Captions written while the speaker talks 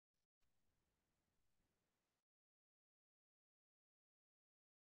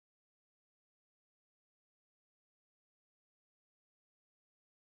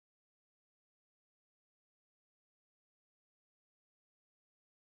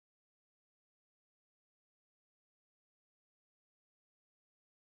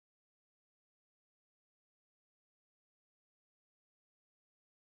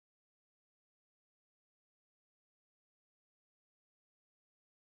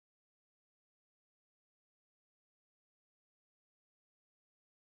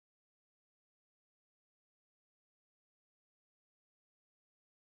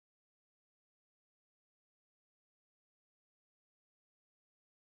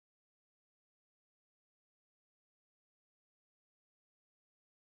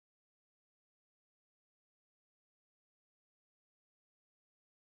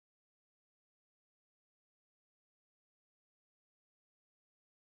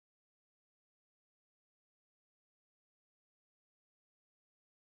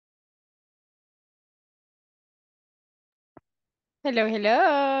Hello,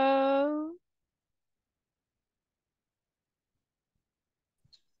 hello.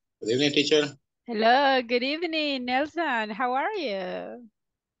 Good evening, teacher. Hello, good evening, Nelson. How are you?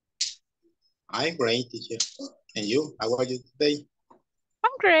 I'm great, teacher. And you? How are you today?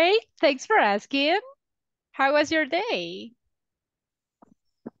 I'm great. Thanks for asking. How was your day?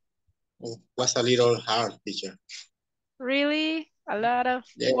 Oh, was a little hard, teacher. Really? A lot of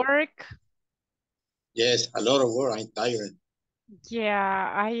Yeah, work? yes, a lot of work. I'm tired.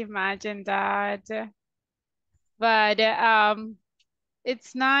 Yeah, I imagine that. But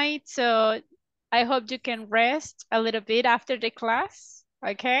it's night, so I hope you can rest a little bit after the class,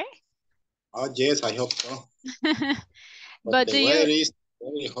 okay? Oh, yes, I hope so. But But the do you weather is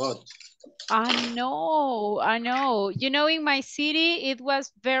very hot. I know, I know. You know, in my city, it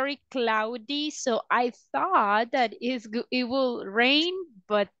was very cloudy, so I thought that it will rain,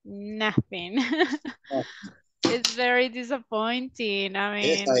 but nothing. Oh, It's very disappointing. I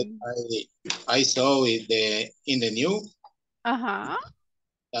yes, mean, I saw in the news uh-huh,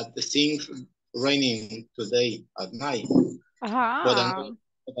 that the things raining today at night, but uh-huh.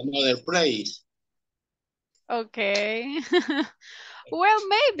 another place. Okay. Well,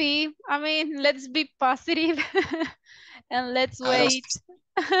 maybe. I mean, let's be positive and let's I don't wait.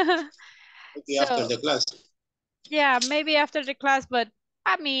 maybe after So, the class. yeah, maybe after the class, but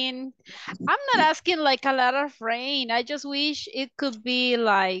I mean, I'm not asking like a lot of rain. I just wish it could be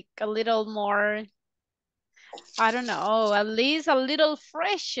like a little more, I don't know, at least a little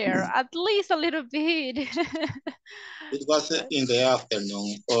fresher, at least a little bit. It was in the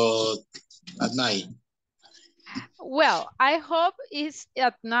afternoon or at night. Well, I hope it's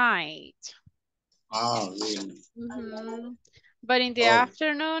at night. Oh, really? But in the Oh,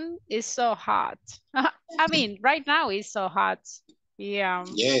 afternoon, it's so hot. I mean, right now it's so hot. Yeah,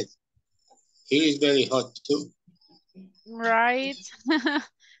 yes. Here is very hot too. right.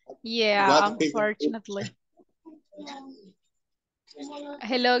 Yeah, What people do? unfortunately.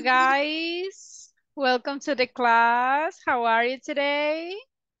 Hello, guys. Welcome to the class. How are you today?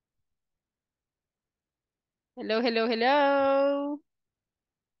 Hello, hello, hello.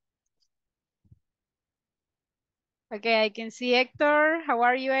 Okay, I can see Hector. How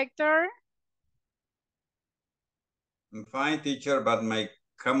are you, Hector? I'm fine, teacher, but my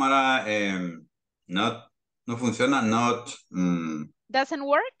camera not no funciona, not Doesn't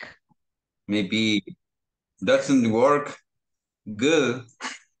work? maybe doesn't work good.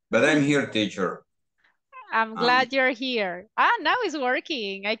 But I'm here, teacher. I'm Um, glad you're here. Ah, now it's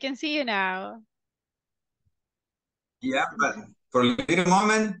working. I can see you now. yeah, but for a little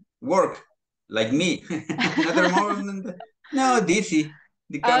moment, work like me. Another moment, no, dizzy.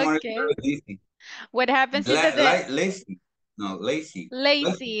 The camera is Okay. very dizzy. What happens is that the Lazy. No, lazy.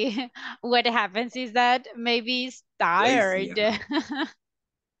 Lazy. lazy, what happens is that maybe it's Lazy. tired.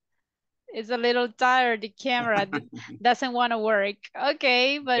 It's a little tired. The camera doesn't want to work.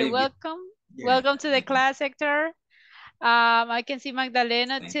 Okay, but Maybe. welcome. Yeah. Welcome to the class, Hector. I can see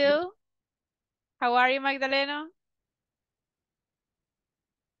Magdalena Thank you. too. How are you, Magdalena?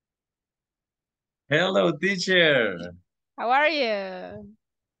 Hello, teacher. How are you?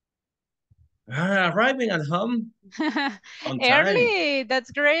 Arriving at home on time. Early.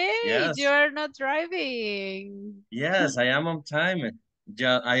 That's great. Yes, You're not driving. yes, I am on time.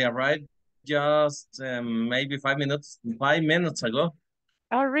 I arrived just maybe 5 minutes ago.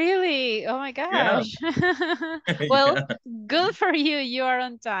 Oh, really? Oh my Yeah, gosh. Well, yeah, good for you. You are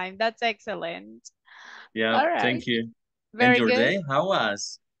on time. That's excellent. yeah. All right. Thank you. And Very your good. day? How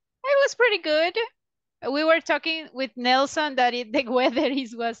was? It was pretty good. We were talking with Nelson that the weather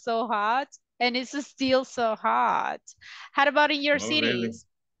was so hot and it's still so hot. How about in your Oh, really? cities?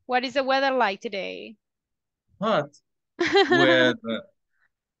 What is the weather like today? Hot with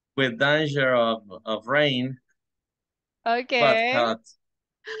with danger of rain, but Okay. hot.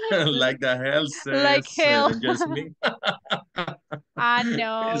 Like the hell Like says hell. just me. I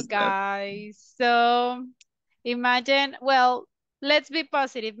know, Is that? guys. So imagine, well, let's be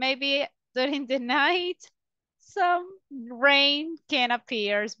positive. Maybe during the night, some rain can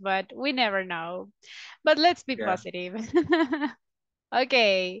appear, but we never know. But let's be Yeah. positive.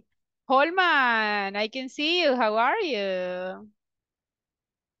 Okay. Holman, I can see you. How are you?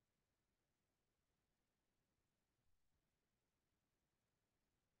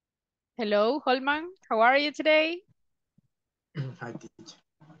 Hello, Holman. How are you today? Hi, teacher.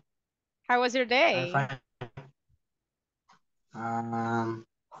 How was your I'm day? fine. Um,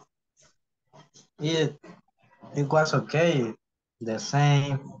 it it was okay. The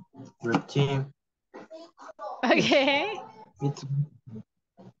same routine. It's Okay. it's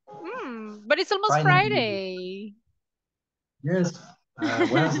But it's almost finally Friday. Yes,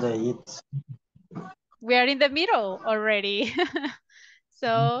 Wednesday, We are in the middle already.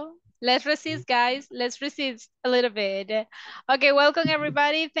 So let's resist, guys. Let's resist a little bit. Okay, welcome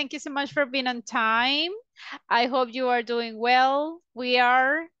everybody. Thank you so much for being on time. I hope you are doing well. We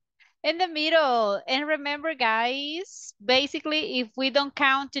are in the middle. And remember, guys, basically, if we don't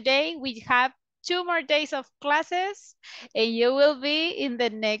count today, we have 2 more days of classes and you will be in the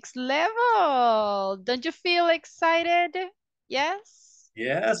next level. Don't you feel excited? Yes?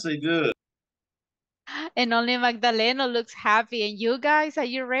 Yes, I do. And only Magdaleno looks happy. And you guys, are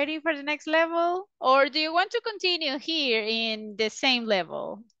you ready for the next level? Or do you want to continue here in the same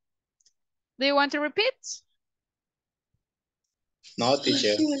level? Do you want to repeat? No,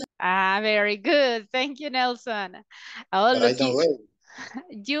 teacher. Ah, very good. Thank you, Nelson. Oh, But I look, don't read.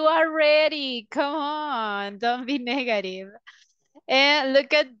 you are ready. Come on, don't be negative. And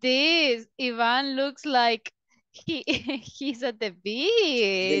look at this. Ivan looks like he's at the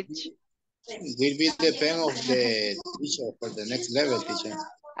beach. Will be the pen of the teacher for the next level, teacher.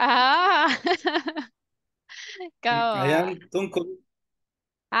 Ah, come I on. am Tunco.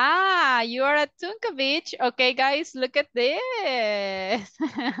 Ah, you are at Tunca Beach. Okay, guys, look at this.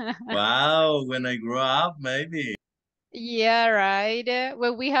 Wow, when I grow up, maybe. Yeah, right.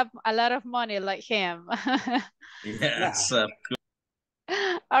 When we have a lot of money like him. Yes,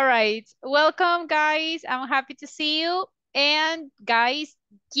 All right. Welcome, guys. I'm happy to see you. And guys,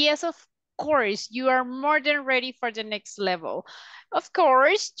 yes, of course, you are more than ready for the next level. Of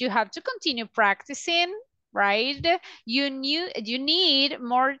course, you have to continue practicing, right? You need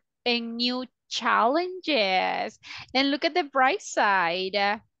more and new challenges. And look at the bright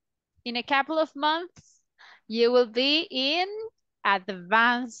side. In a couple of months, you will be in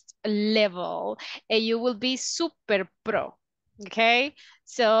advanced level and you will be super pro. Okay,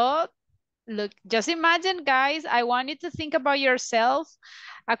 so look, just imagine, guys, I want you to think about yourself.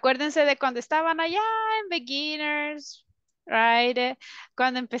 Acuérdense de cuando estaban allá en beginners, right?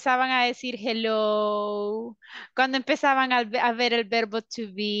 Cuando empezaban a decir hello, cuando empezaban a ver el verbo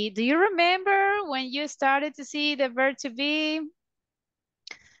to be. Do you remember when you started to see the verb to be?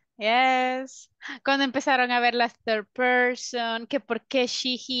 Yes. Cuando empezaron a ver las third person, que por qué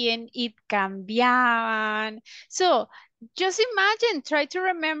she, he, and it cambiaban. So, just imagine, try to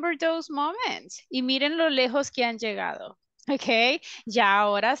remember those moments y miren lo lejos que han llegado. Ok, ya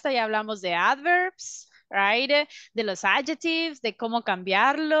ahora hasta ya hablamos de adverbs, right? De los adjectives, de cómo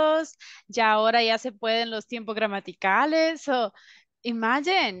cambiarlos. Ya ahora ya se pueden los tiempos gramaticales. So,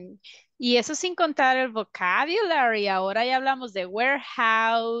 imagine. Y eso sin contar el vocabulary. Ahora ya hablamos de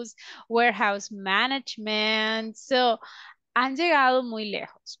warehouse, warehouse management. So, han llegado muy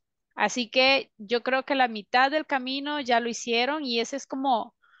lejos. Así que yo creo que la mitad del camino ya lo hicieron y ese es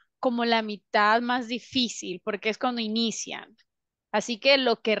como la mitad más difícil porque es cuando inician. Así que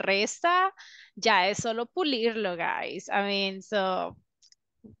lo que resta ya es solo pulirlo, guys. I mean, so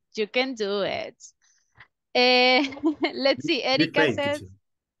you can do it. Let's see, With Erika faith, says,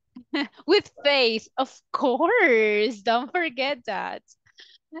 teacher. with faith, of course. Don't forget that.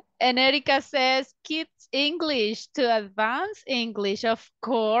 And Erika says, kids English to advanced English, of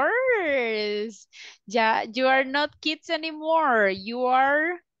course. Yeah, you are not kids anymore. You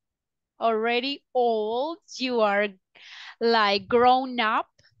are already old. You are like grown up.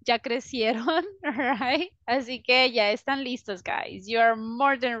 Ya crecieron, right? Así que ya están listos, guys. You are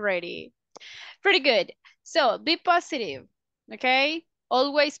more than ready. Pretty good. So be positive, okay?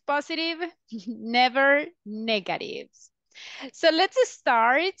 Always positive, never negatives. So let's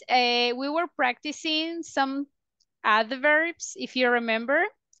start. We were practicing some adverbs, if you remember.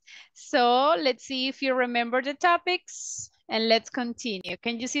 So let's see if you remember the topics and let's continue.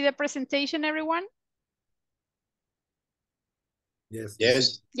 Can you see the presentation, everyone? Yes.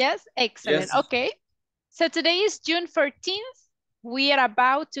 Yes. Yes, excellent. Yes. Okay. So today is June 14th. We are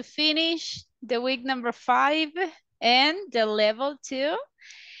about to finish the week number 5 and the level 2.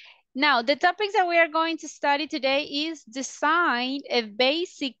 Now, the topics that we are going to study today is design a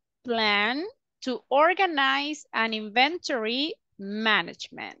basic plan to organize an inventory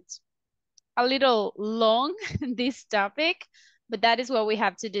management. A little long, this topic, but that is what we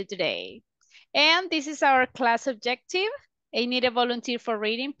have to do today. And this is our class objective. I need a volunteer for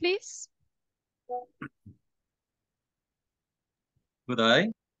reading, please. could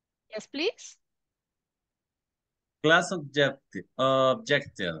I? Yes, please. Class objective.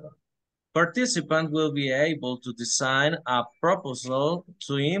 Participants will be able to design a proposal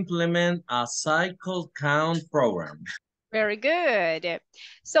to implement a cycle count program. Very good.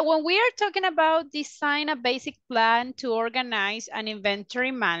 So when we are talking about design a basic plan to organize an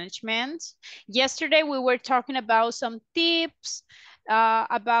inventory management, yesterday we were talking about some tips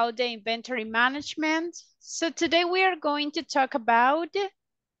about the inventory management. So today we are going to talk about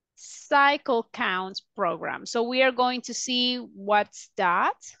cycle count program. So we are going to see what's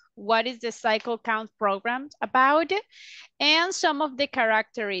that, what is the cycle count program about, and some of the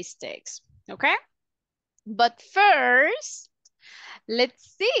characteristics, okay? But first,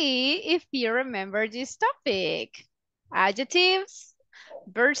 let's see if you remember this topic. Adjectives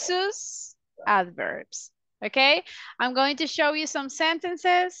versus adverbs, okay? I'm going to show you some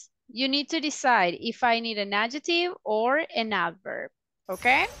sentences. You need to decide if I need an adjective or an adverb,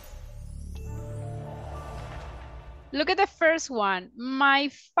 okay? Look at the first one.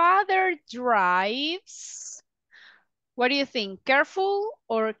 My father drives. What do you think? Careful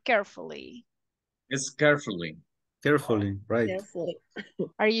or carefully? It's carefully. Carefully, right? Carefully.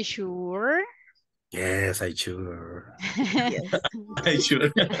 Are you sure? Yes, I sure. Yes. I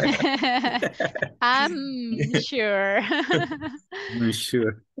should. I'm sure. I'm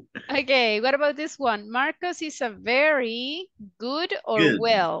sure. Okay, what about this one? Marcos is a very good or Good.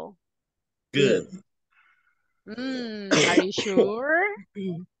 well? Good. Are you sure?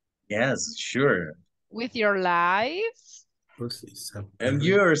 Yes, sure. With your life? And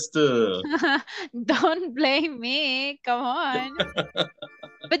yours too. Don't blame me. Come on.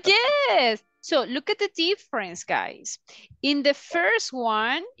 But yes. So look at the difference, guys. In the first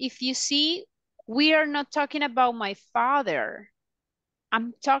one, if you see, we are not talking about my father.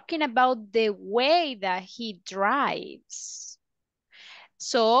 I'm talking about the way that he drives.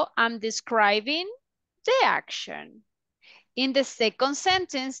 So I'm describing the action. In the second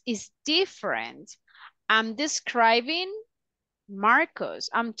sentence is different. I'm describing Marcos.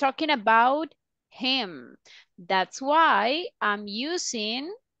 I'm talking about him. That's why I'm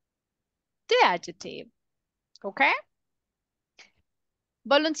using the adjective. Okay?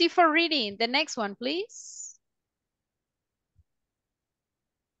 Volunteer for reading. The next one, please.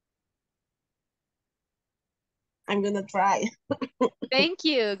 I'm gonna try. Thank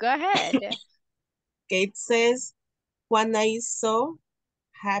you. Go ahead. Kate says, Juana is so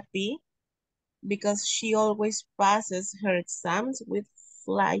happy because she always passes her exams with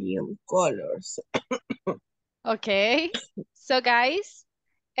flying colors. Okay. So guys,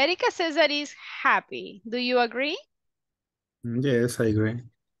 Erica says that he's happy. Do you agree? Yes, I agree.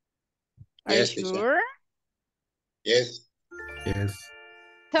 Are Yes, you teacher. sure? Yes. Yes.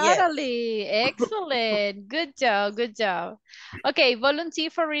 Totally. Excellent. Good job. Good job. Okay, volunteer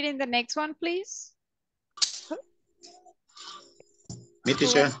for reading the next one, please. Me,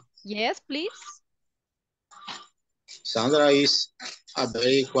 teacher. Yes, please. Sandra is a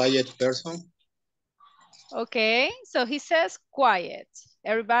very quiet person. Okay, so he says quiet.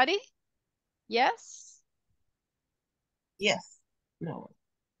 Everybody? Yes? Yes. No.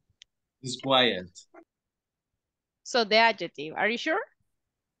 It's quiet. So the adjective, are you sure?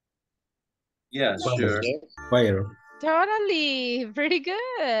 Yeah, sure. Fire. Totally. Pretty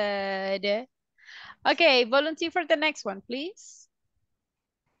good. Okay, volunteer for the next one, please.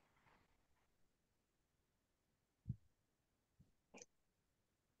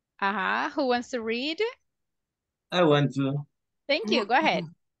 Who wants to read? I want to. Thank you. Go ahead.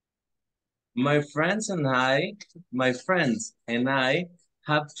 My friends and I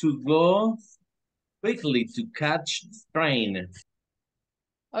have to go quickly to catch the train.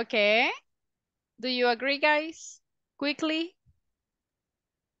 Okay. Do you agree, guys? Quickly.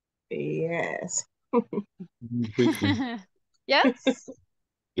 Yes. Quickly. Yes?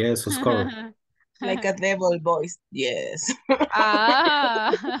 Yes, of course. Like a devil voice. Yes.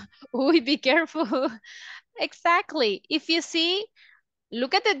 Uy, be careful. Exactly. If you see,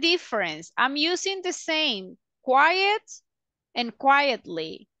 look at the difference. I'm using the same quiet and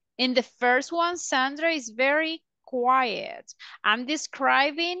quietly. In the first one, Sandra is very quiet. I'm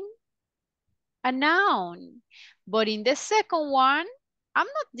describing a noun. But in the second one, I'm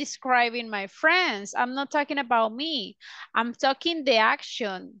not describing my friends. I'm not talking about me. I'm talking the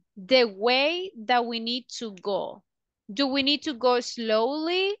action, the way that we need to go. Do we need to go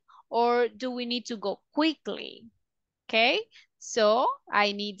slowly or do we need to go quickly? Okay, so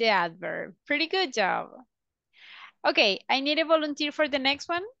I need the adverb. Pretty good job. Okay, I need a volunteer for the next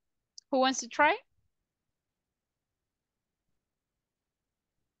one. Who wants to try?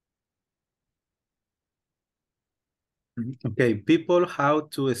 Okay, people how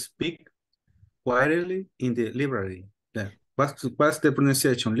to speak quietly in the library. Yeah. What's the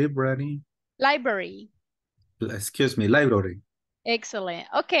pronunciation? Library? Library. Excuse me, library. Excellent.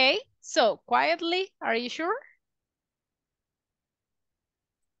 Okay, so quietly, are you sure?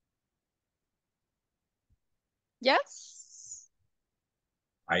 Yes?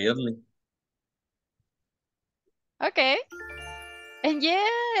 Quietly. Okay. And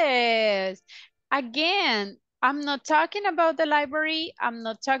yes, again, I'm not talking about the library. I'm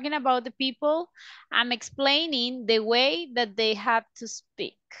not talking about the people. I'm explaining the way that they have to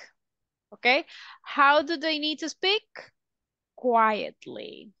speak. Okay. How do they need to speak?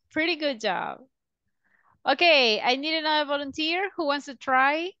 Quietly. Pretty good job. Okay, I need another volunteer. Who wants to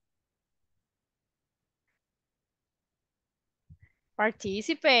try?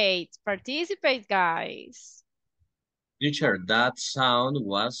 Participate, guys. Teacher, that sound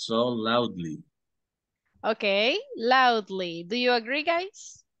was so loudly. Okay, loudly. Do you agree,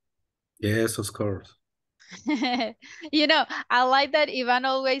 guys? Yes, of course. You know, I like that Ivan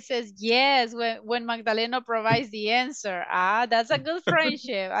always says yes when Magdaleno provides the answer. Ah, that's a good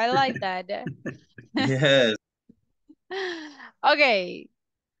friendship. I like that. Yes. Okay,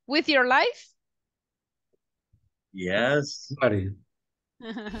 with your life? Yes. Buddy.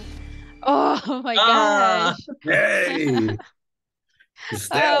 Oh my Ah, gosh. Hey,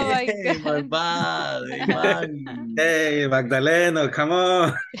 step. Oh my hey, my God. bad, man. Hey, Magdaleno, come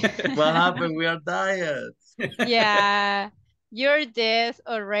on. What happened? We are tired. Yeah, you're dead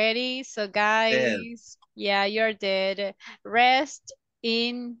already. So Yes. guys, yeah, you're dead. Rest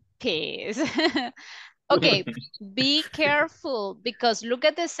in peace. Okay, be careful because look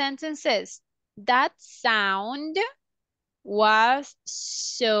at the sentences. That sound was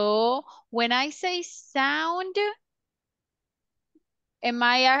so, when I say sound, am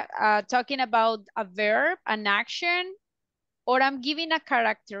I talking about a verb, an action, or I'm giving a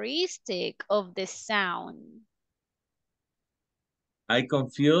characteristic of the sound? I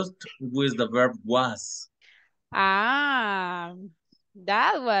confused with the verb was. Ah,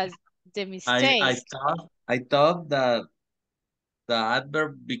 that was the I I mistake. thought I thought that the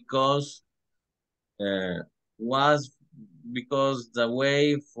adverb because was because the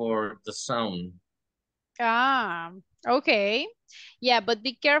way for the sound. Ah, okay. Yeah, but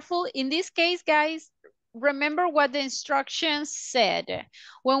be careful. In this case, guys, remember what the instructions said.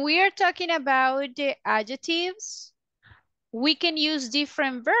 When we are talking about the adjectives, we can use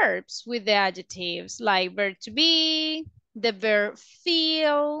different verbs with the adjectives, like verb to be, the verb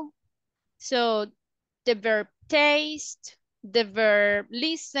feel, so the verb taste, the verb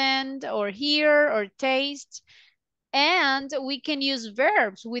listen or hear or taste, and we can use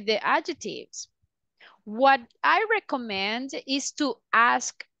verbs with the adjectives. What I recommend is to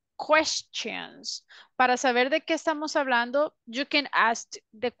ask questions. Para saber de qué estamos hablando, you can ask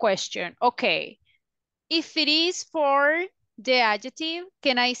the question, okay, if it is for the adjective,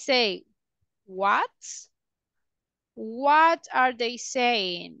 can I say what? What are they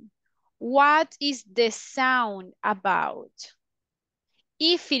saying? What is the sound about?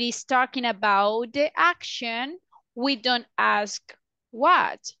 If it is talking about the action, we don't ask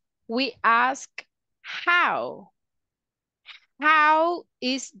what, we ask how. How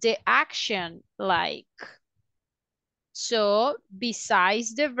is the action like? So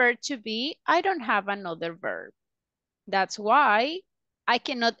besides the verb to be, I don't have another verb. That's why I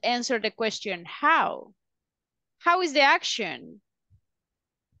cannot answer the question how. How is the action?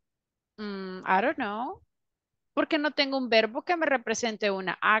 I don't know. Porque no tengo un verbo que me represente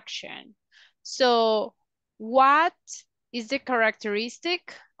una action. So, what is the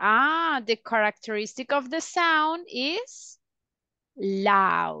characteristic? Ah, the characteristic of the sound is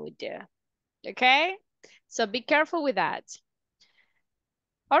loud. Okay? So be careful with that.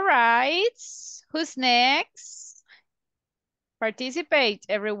 All right. Who's next? Participate,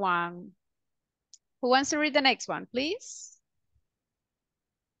 everyone. Who wants to read the next one, please?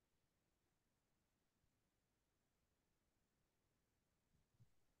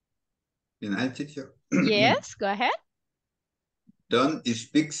 Can I teach you? Yes, go ahead. Don't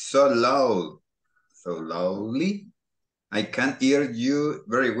speak so loud, so loudly. I can't hear you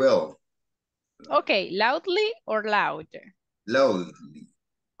very well. Okay, loudly or loud? Loudly.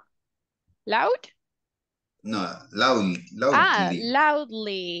 Loud? No, loudly. Ah, Loudly.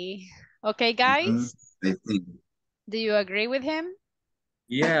 loudly. Okay, guys, I think. do you agree with him?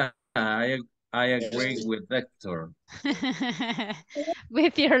 Yeah, I agree with Vector.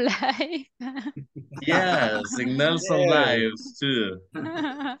 With your life? Yes, signal some Yeah. lives too.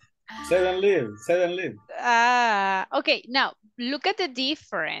 Say and live. Say and live. Okay, now look at the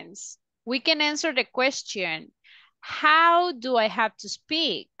difference. We can answer the question, how do I have to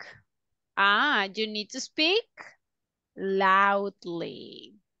speak? Ah, you need to speak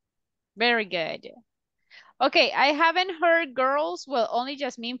loudly. Very good. Okay, I haven't heard girls. Well, only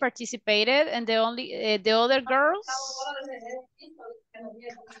Jasmine participated, and the other girls.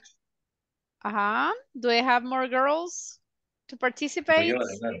 Do I have more girls to participate?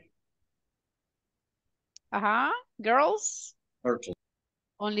 Girls? Okay.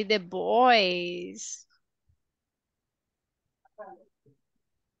 Only the boys.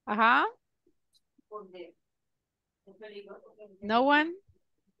 No one?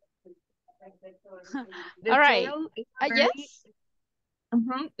 The All right. turtle is a very, Yes?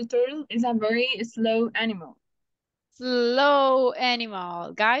 the turtle is a very slow animal. Slow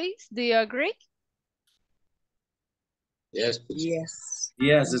animal. Guys, do you agree? Yes. Yes.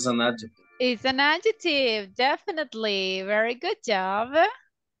 Yes, it's an adjective. It's an adjective, definitely. Very good job.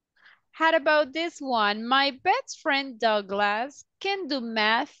 How about this one? My best friend Douglas can do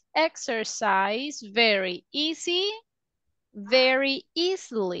math exercise very easily.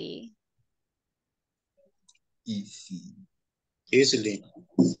 Easily.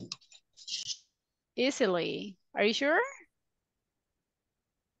 Easily. Are you sure?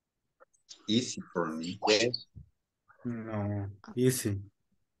 Easy for me. Yes. No, easy.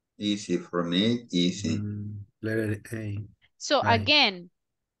 Easy for me, easy. Letter A. So I. again,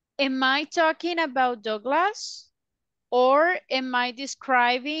 am I talking about Douglas or am I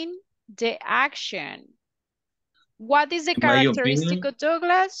describing the action? What is the characteristic of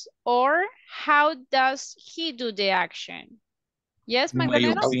Douglas or how does he do the action? Yes,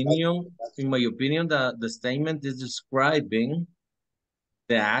 Magdalena? In my opinion, the statement is describing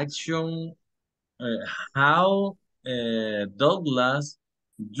the action, how Douglas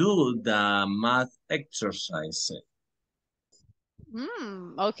do the math exercise.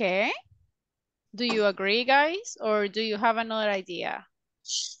 Okay. Do you agree, guys? Or do you have another idea?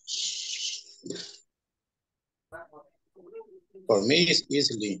 For me, it's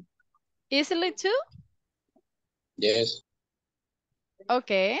easily. Easily too? Yes.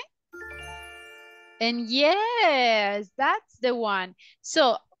 Okay. And yes, that's the one.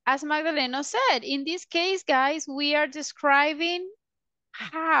 So as Magdalena said, in this case, guys, we are describing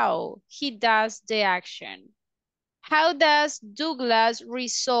how he does the action. How does Douglas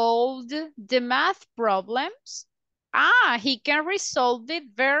resolve the math problems? He can resolve it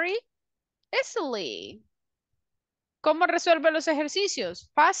very easily. ¿Cómo resuelve los ejercicios?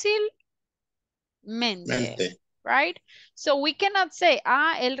 Fácilmente. Right? So we cannot say,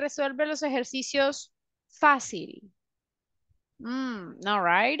 él resuelve los ejercicios fácil. No,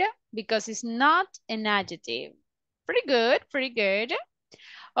 right? Because it's not an adjective. Pretty good, pretty good.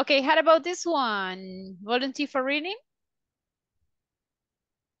 Okay, how about this one? Volunteer for reading?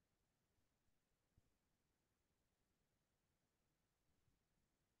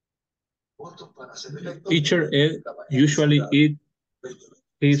 Teacher usually eat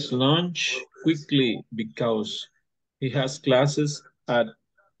his lunch quickly because he has classes at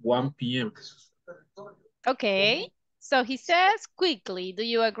 1 p.m. Okay, so he says quickly. Do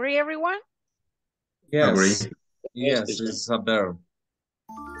you agree, everyone? Yes. Agree. Yes, it's a verb.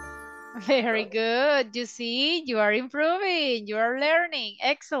 Very good. You see, you are improving. You are learning.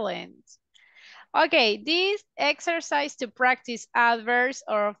 Excellent. Okay, this exercise to practice adverbs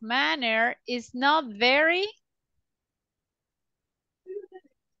or of manner is not very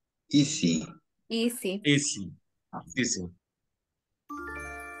Easy. Easy. Easy. Easy.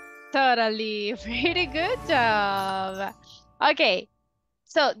 Totally. Pretty good job. Okay,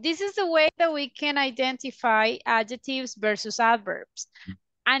 so this is the way that we can identify adjectives versus adverbs.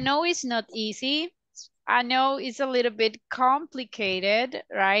 I know it's not easy. I know it's a little bit complicated,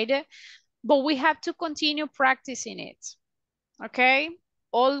 right? But we have to continue practicing it, okay?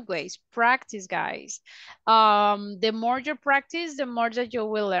 Always practice, guys. The more you practice, the more that you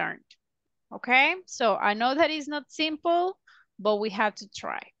will learn, okay? So I know that it's not simple, but we have to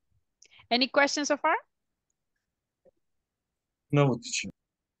try. Any questions so far? No, teacher.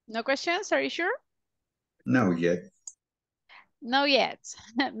 No questions, are you sure? No yet. No yet,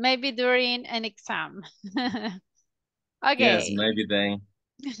 maybe during an exam. Okay. Yes, maybe then.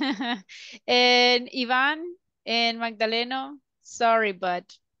 And Ivan and Magdaleno, sorry,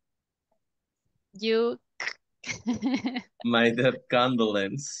 but you. My death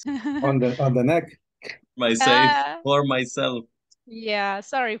condolence. On the neck. For myself. Yeah,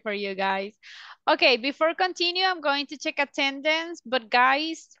 sorry for you guys. Okay, before continue, I'm going to check attendance. But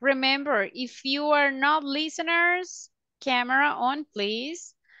guys, remember, if you are not listeners, camera on,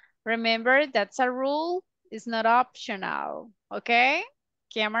 please. Remember, that's a rule. It's not optional, okay?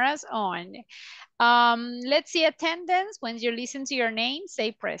 Cameras on. Let's see attendance. When you listen to your name,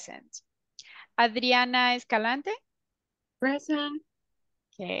 say present. Adriana Escalante. Present.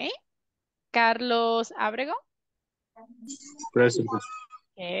 Okay. Carlos Abrego. Present.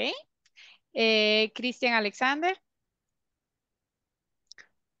 Okay. Cristian Alexander.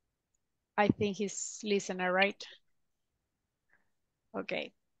 I think he's listener, right?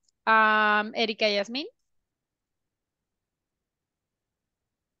 Okay. Erika Yasmin.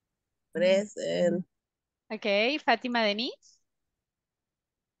 Present. Okay. Fatima Denise.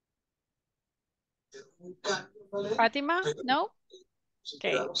 Fatima, no?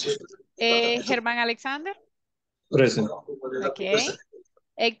 Okay. Germán Alexander. Present. Okay.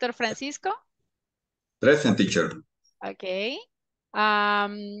 Héctor Francisco. Present, teacher. Okay.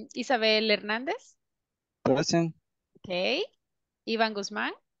 Isabel Hernández. Present. Okay. Iván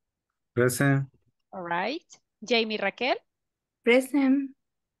Guzmán. Present. All right. Jamie Raquel. Present.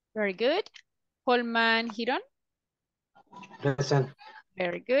 Very good. Holman Giron. Present.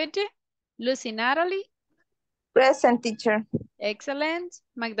 Very good. Lucy Natalie. Present, teacher. Excellent.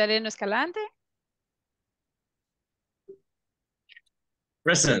 Magdaleno Escalante.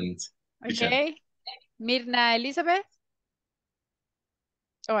 Present. Teacher. Okay. Mirna Elizabeth.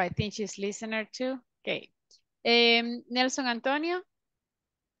 Oh, I think she's listener too. Okay. Nelson Antonio.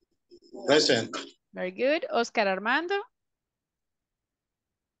 Present. Very good. Oscar Armando.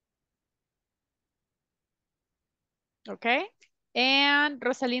 Okay. And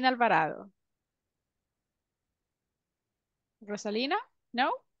Rosalina Alvarado. Rosalina?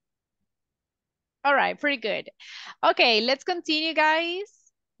 No? All right, pretty good. Okay, let's continue,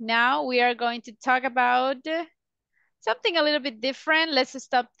 guys. Now we are going to talk about something a little bit different. Let's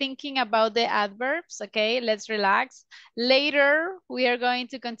stop thinking about the adverbs, okay? Let's relax. Later, we are going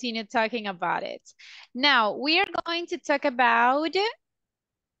to continue talking about it. Now, we are going to talk about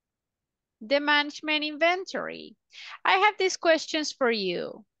the management inventory. I have these questions for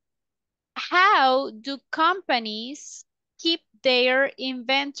you. How do companies keep their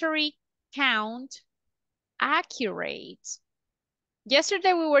inventory count accurate?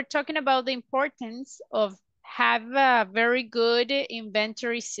 Yesterday, we were talking about the importance of have a very good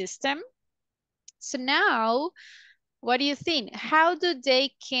inventory system. So now, what do you think? How do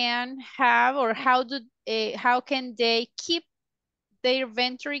they can have, or how can they keep their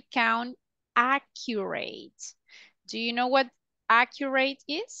inventory count accurate? Do you know what accurate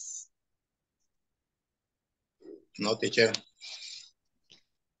is? No, teacher.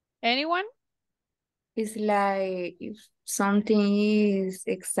 Anyone? It's like if something is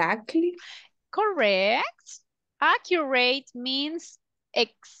exactly. Correct. Accurate means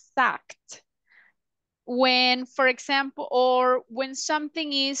exact. When, for example, or when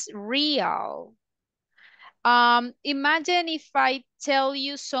something is real. Imagine if I tell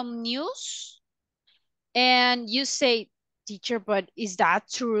you some news and you say, teacher, but is that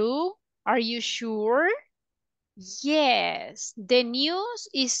true? Are you sure? Yes, the news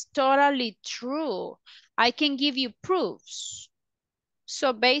is totally true. I can give you proofs.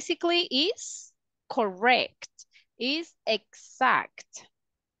 So basically is correct, is exact.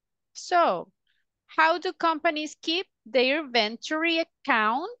 So how do companies keep their inventory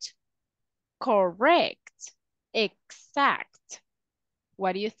account? Correct, exact.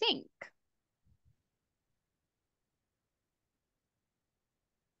 What do you think?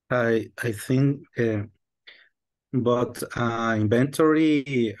 I think, but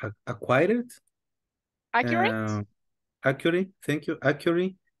inventory acquired. Accurate? Accurate, thank you.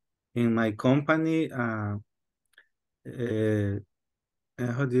 Accurate in my company. How do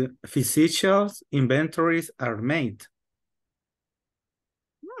you, physical inventories are made.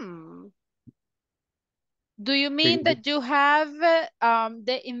 Do you mean that you have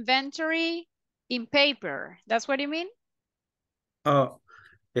the inventory in paper? That's what you mean? Oh,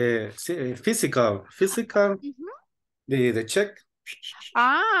 physical, the check.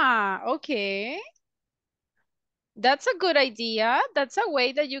 Ah, okay. That's a good idea. That's a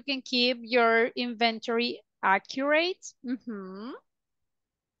way that you can keep your inventory accurate.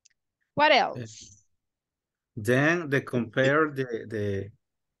 What else? Then they compare the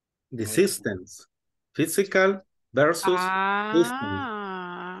systems, physical versus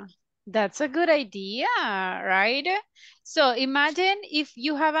system. That's a good idea, right? So imagine if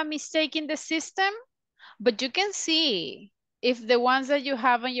you have a mistake in the system, but you can see if the ones that you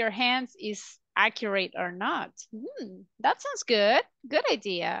have on your hands is accurate or not. That sounds good. Good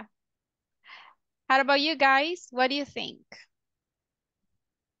idea. How about you guys? What do you think?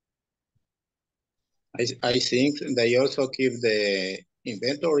 I think they also keep the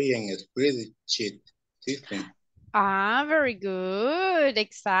inventory in a spreadsheet system. Very good.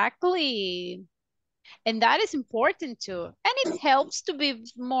 Exactly. And that is important too. And it helps to be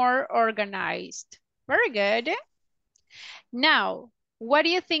more organized. Very good. Now, what do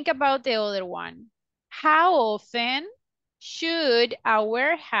you think about the other one? How often should a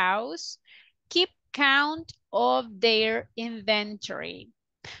warehouse keep count of their inventory?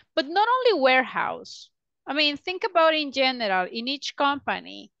 But not only warehouse. I mean, think about in general, in each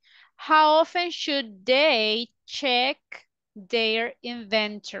company, how often should they check their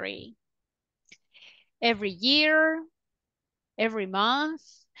inventory? Every year, every month,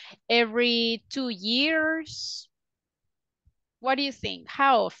 every 2 years? What do you think?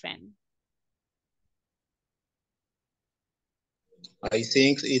 How often? I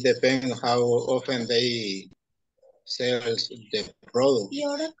think it depends how often they sell the product.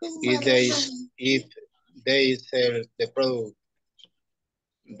 If they sell the product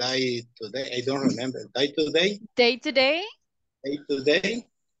day to day, I don't remember. Day to day? Day to day? Day to day,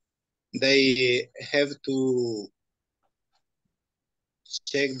 they have to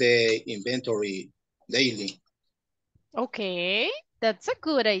check the inventory daily. Okay, that's a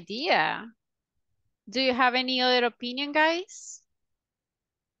good idea. Do you have any other opinion, guys?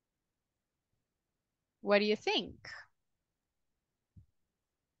 What do you think?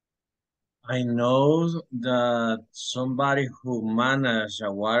 I know that somebody who manages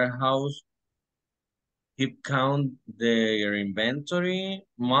a warehouse keep count their inventory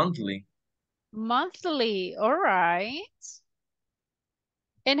monthly. Monthly, all right.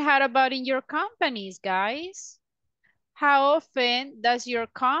 And how about in your companies, guys? How often does your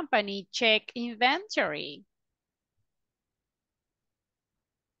company check inventory?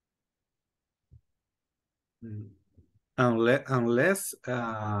 Unless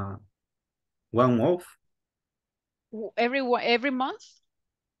 1 month. Every month?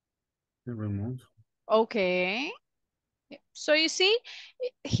 Every month. Okay. So you see,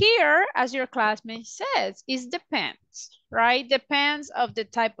 here, as your classmate says, it depends, right? Depends of the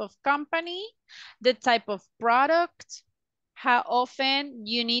type of company, the type of product, how often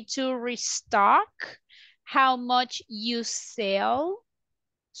you need to restock, how much you sell.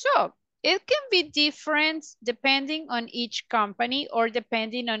 So it can be different depending on each company or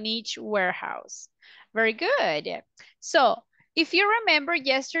depending on each warehouse. Very good. So if you remember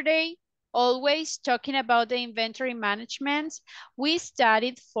yesterday, always talking about the inventory management, we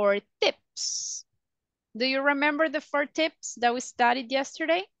studied 4 tips. Do you remember the 4 tips that we studied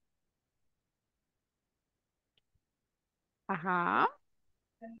yesterday? Uh-huh.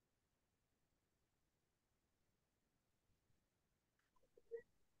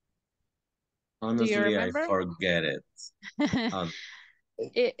 Honestly, I forget it.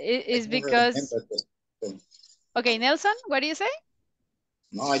 It's because... Okay, Nelson, what do you say?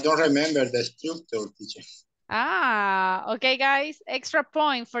 No, I don't remember the structure, teacher. Ah, okay, guys. Extra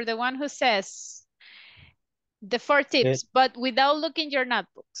point for the one who says the 4 tips, but without looking your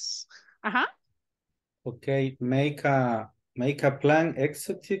notebooks. Uh-huh. Okay, make a plan,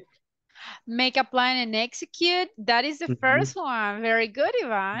 execute. Make a plan and execute. That is the first one. Very good,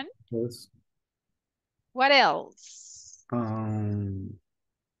 Ivan. Yes. What else? You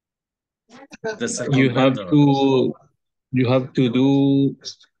have to do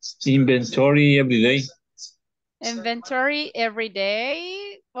inventory every day. Inventory every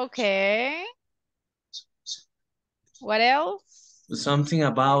day. Okay. What else? Something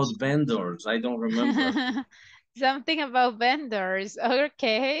about vendors. I don't remember. Something about vendors.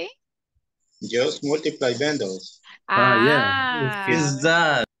 Okay. Just multiply vendors. Ah. Is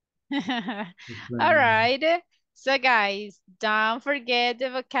that? All right. So guys, don't forget the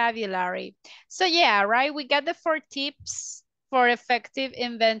vocabulary. So yeah, right, we got the 4 tips for effective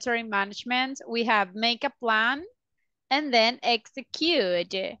inventory management. We have make a plan and then execute.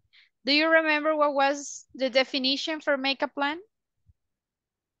 Do you remember what was the definition for make a plan?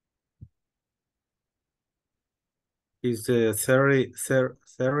 Is the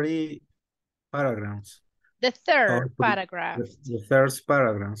 30 paragraphs. The third paragraph. The third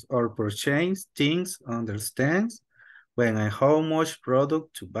paragraph. Or purchase things understands when and how much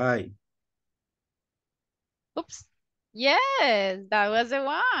product to buy. Oops. Yes, that was the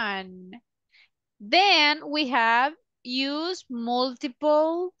one. Then we have use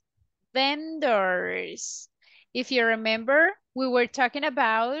multiple vendors. If you remember, we were talking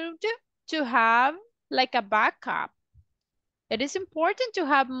about to have like a backup. It is important to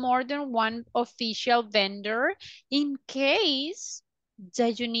have more than one official vendor in case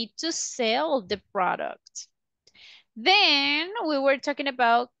that you need to sell the product. Then we were talking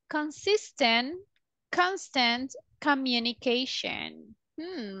about constant communication.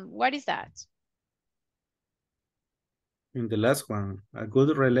 What is that? In the last one, a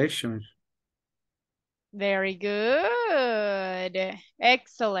good relation. Very good.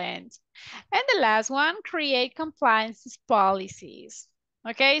 Excellent. And the last one, create compliance policies.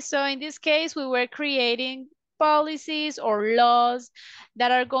 Okay, so in this case, we were creating policies or laws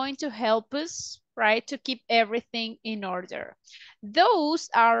that are going to help us, right? To keep everything in order. Those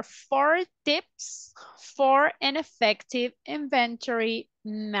are 4 tips for an effective inventory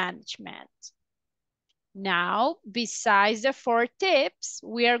management. Now, besides the 4 tips,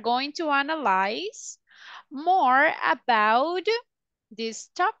 we are going to analyze more about this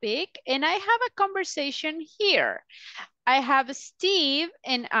topic, and I have a conversation here. I have Steve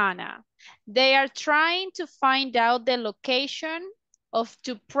and Anna. They are trying to find out the location of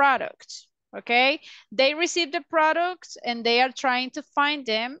 2 products, okay? They received the products and they are trying to find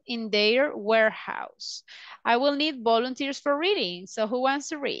them in their warehouse. I will need volunteers for reading. So who wants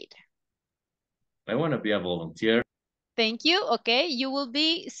to read? I want to be a volunteer. Thank you. Okay, you will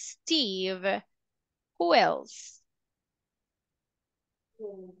be Steve. Who else?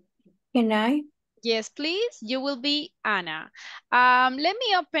 Can I? Yes, please. You will be Anna. Let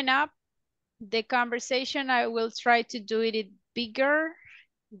me open up the conversation. I will try to do it bigger.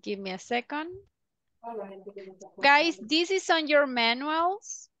 Give me a second. Guys, this is on your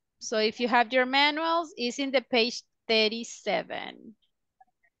manuals. So if you have your manuals, it's in the page 37.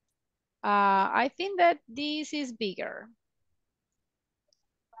 I think that this is bigger.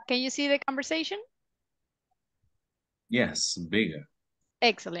 Can you see the conversation? Yes, bigger.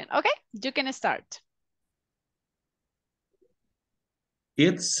 Excellent. Okay, you can start.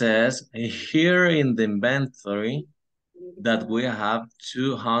 It says here in the inventory that we have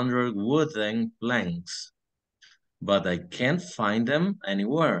 200 wooden planks, but I can't find them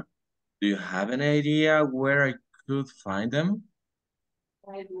anywhere. Do you have an idea where I could find them?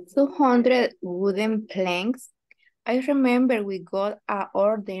 200 wooden planks. I remember we got a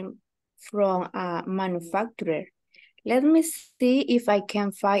order from a manufacturer. Let me see if I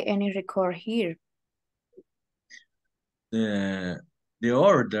can find any record here. The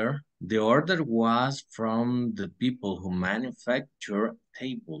order was from the people who manufacture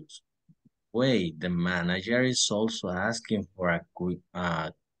tables. Wait, the manager is also asking for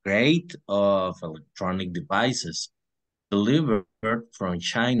a crate of electronic devices delivered from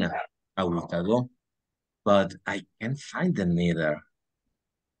China a week ago, but I can't find them either.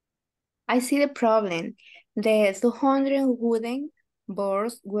 I see the problem. The 200 wooden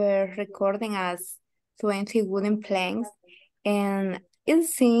boards were recording as 20 wooden planks, and it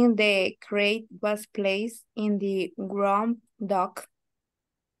seemed the crate was placed in the ground dock.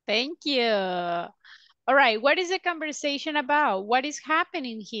 Thank you. All right, what is the conversation about? What is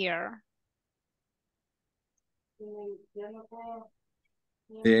happening here?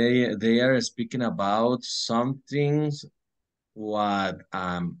 They are speaking about some things what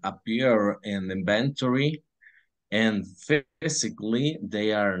appear in the inventory, and physically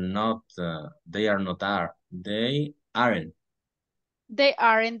they aren't. They aren't. They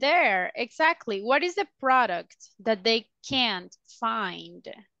aren't there. Exactly. What is the product that they can't find?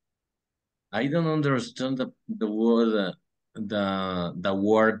 I don't understand the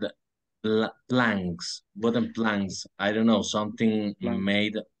word planks, wooden planks. I don't know, something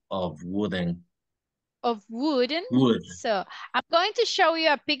made of wooden. Of wooden. Wood. So I'm going to show you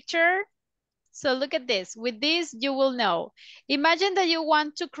a picture. So look at this. With this, you will know. Imagine that you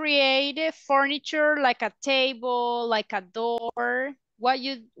want to create a furniture like a table, like a door. What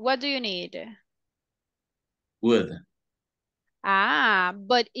do you need? Wood.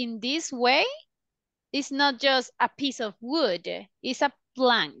 But in this way, it's not just a piece of wood. It's a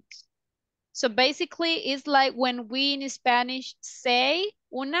plank. So basically, it's like when we in Spanish say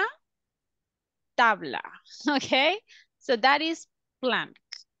una tabla, okay? So that is plank,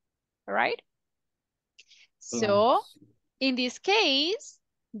 all right? So in this case,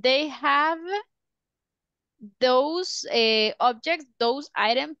 they have those objects, those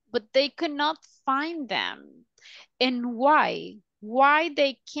items, but they could not find them. And why? Why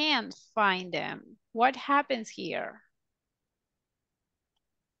they can't find them? What happens here?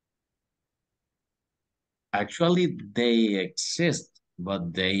 Actually, they exist,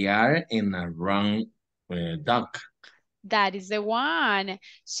 but they are in a wrong dock. That is the one.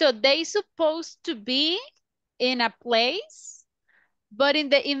 So they supposed to be in a place, but in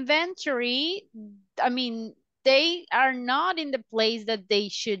the inventory, I mean, they are not in the place that they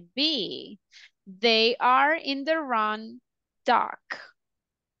should be. They are in the wrong dock.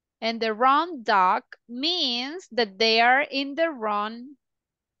 And the wrong dock means that they are in the wrong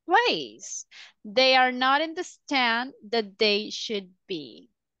place. They are not in the stand that they should be.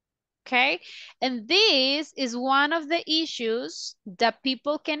 Okay? And this is one of the issues that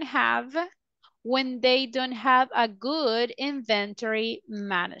people can have when they don't have a good inventory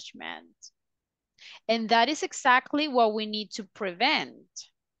management. And that is exactly what we need to prevent.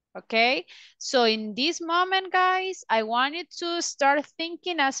 Okay, so in this moment, guys, I want you to start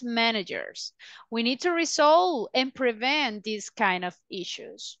thinking as managers. We need to resolve and prevent these kind of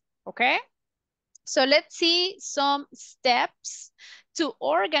issues, okay? So let's see some steps to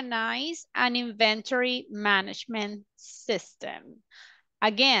organize an inventory management system.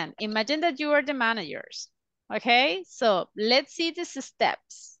 Again, imagine that you are the managers, okay? So let's see these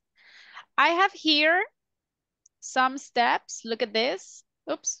steps. I have here some steps. Look at this.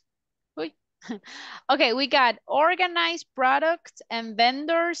 Oops. Okay, we got organized products and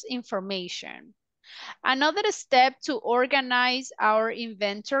vendors information. Another step to organize our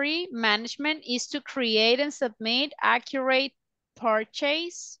inventory management is to create and submit accurate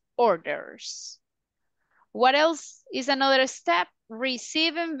purchase orders. What else is another step?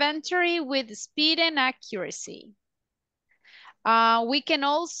 Receive inventory with speed and accuracy. We can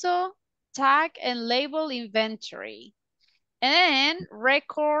also tag and label inventory and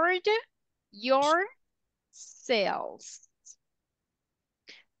record your sales.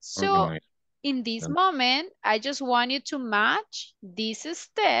 So in this moment, I just want you to match these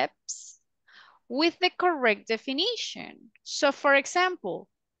steps with the correct definition. So for example,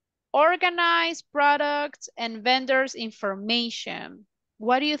 organize products and vendors information.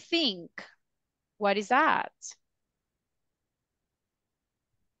 What do you think? What is that?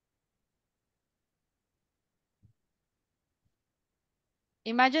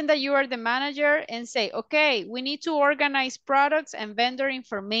 Imagine that you are the manager and say, okay, we need to organize products and vendor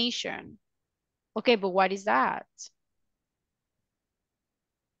information. Okay, but what is that?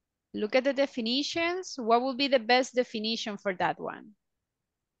 Look at the definitions. What would be the best definition for that one?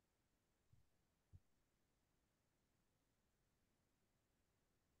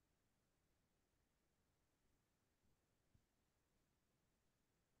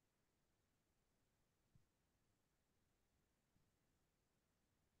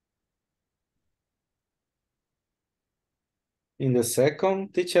 In the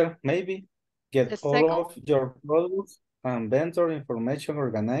second, teacher, maybe get The all second? of your products and vendor information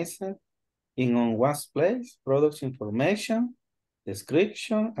organized in one place, products information,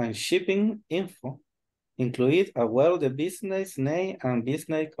 description, and shipping info. Include as well the business name and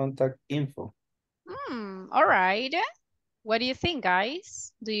business contact info. All right. What do you think,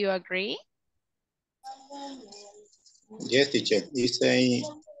 guys? Do you agree? Yes, teacher.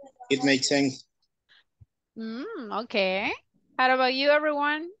 It makes sense. Okay. How about you,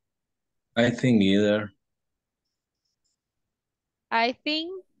 everyone? I think either. I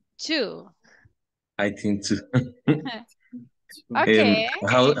think too. I think too. Okay.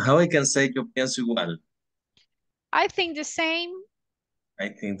 How I can say yo pienso igual? I think the same. I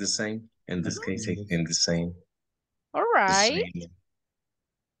think the same. In this case, I think the same. All right.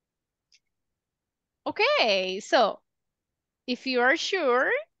 Okay, so if you are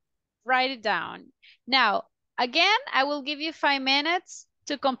sure, write it down. Now, again, I will give you 5 minutes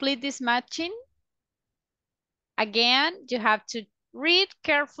to complete this matching. Again, you have to read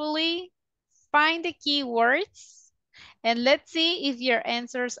carefully, find the keywords, and let's see if your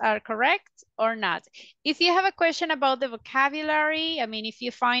answers are correct or not. If you have a question about the vocabulary, I mean, if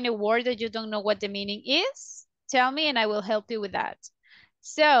you find a word that you don't know what the meaning is, tell me and I will help you with that.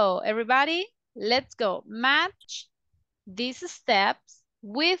 So everybody, let's go. Match these steps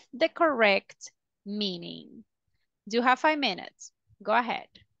with the correct meaning. You have 5 minutes. Go ahead.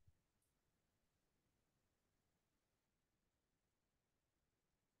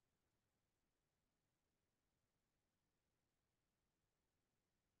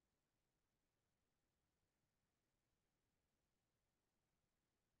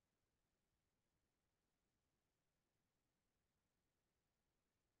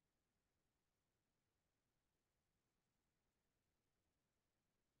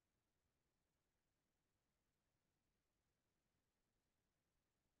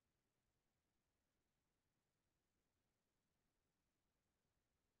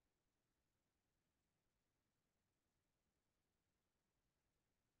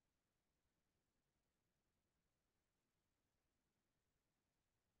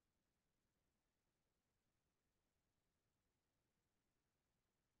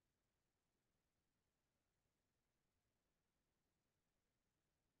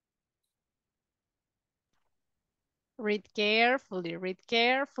 Read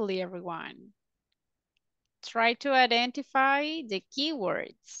carefully, everyone. Try to identify the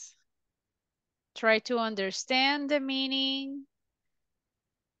keywords. Try to understand the meaning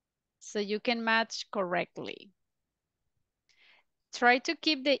so you can match correctly. Try to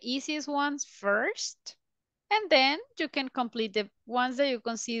keep the easiest ones first, and then you can complete the ones that you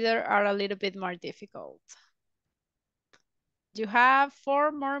consider are a little bit more difficult. You have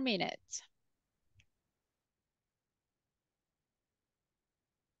 4 more minutes.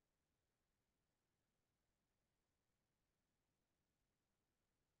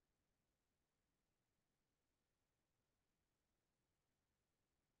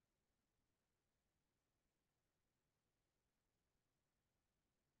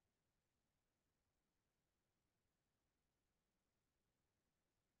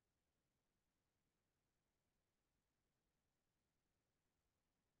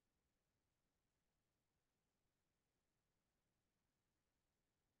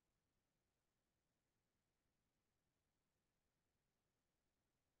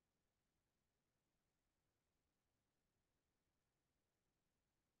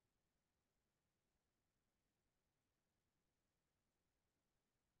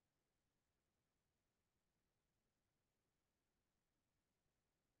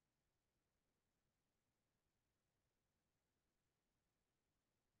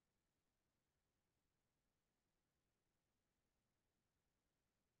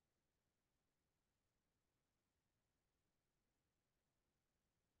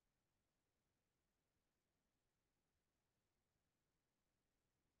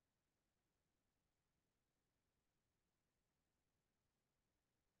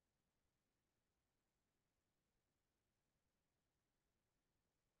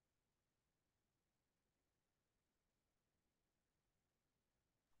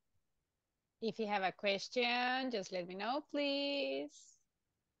 If you have a question, just let me know, please.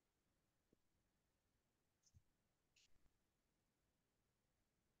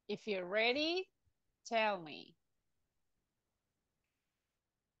 If you're ready, tell me.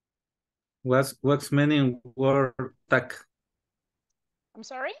 What's meaning word tag? I'm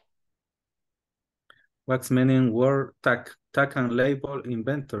sorry? What's meaning word tag? Tag and label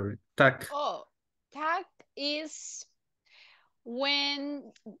inventory. Tag. Oh, tag is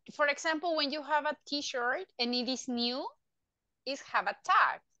when, for example, when you have a t-shirt and it is new, it have a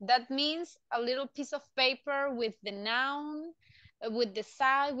tag. That means a little piece of paper with the noun, with the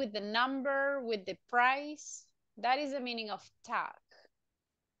size, with the number, with the price. That is the meaning of tag.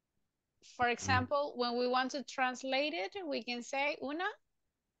 For example, when we want to translate it, we can say una.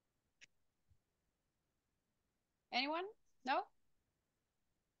 Anyone? No?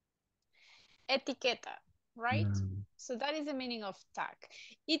 Etiqueta, right? So that is the meaning of tag.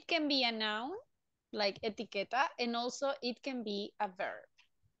 It can be a noun, like etiqueta, and also it can be a verb,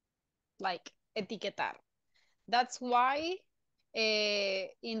 like etiquetar. That's why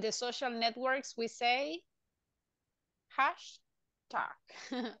in the social networks we say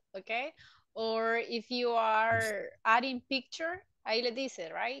hashtag, okay? Or if you are adding picture, ahí le dice,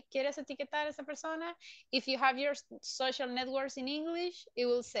 right? ¿Quieres etiquetar a esa persona? If you have your social networks in English, it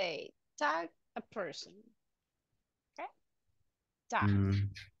will say tag a person. Okay? Tag.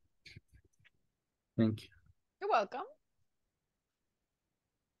 Thank you. You're welcome.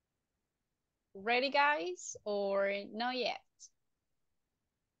 Ready, guys, or not yet?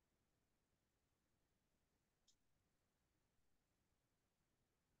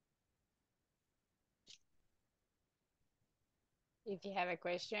 If you have a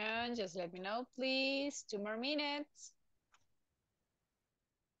question, just let me know, please. 2 more minutes.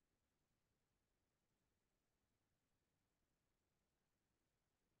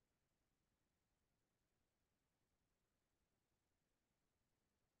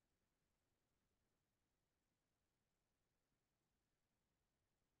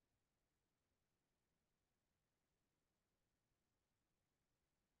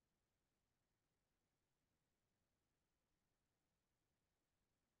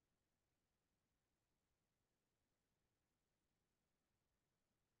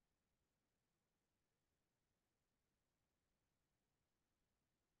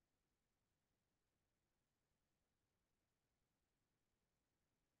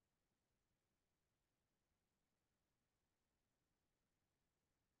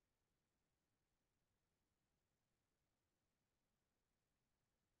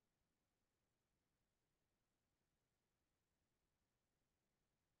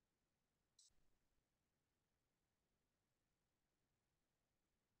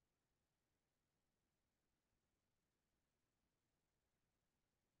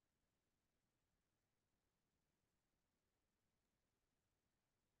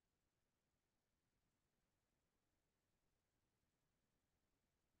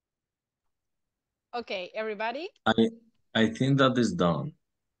 Okay, everybody? I think that is done.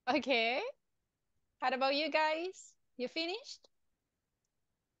 Okay. How about you guys? You finished?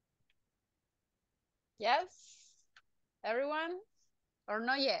 Yes? Everyone? Or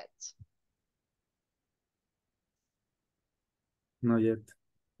not yet? Not yet.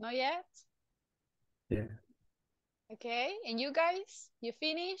 Not yet? Yeah. Okay, and you guys, you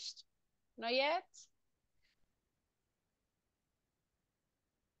finished? Not yet?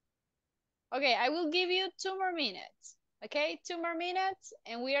 Okay, I will give you 2 more minutes. Okay, 2 more minutes,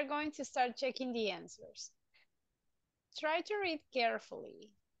 and we are going to start checking the answers. Try to read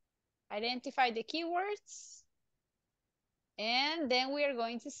carefully. Identify the keywords, and then we are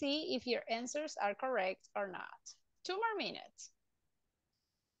going to see if your answers are correct or not. 2 more minutes.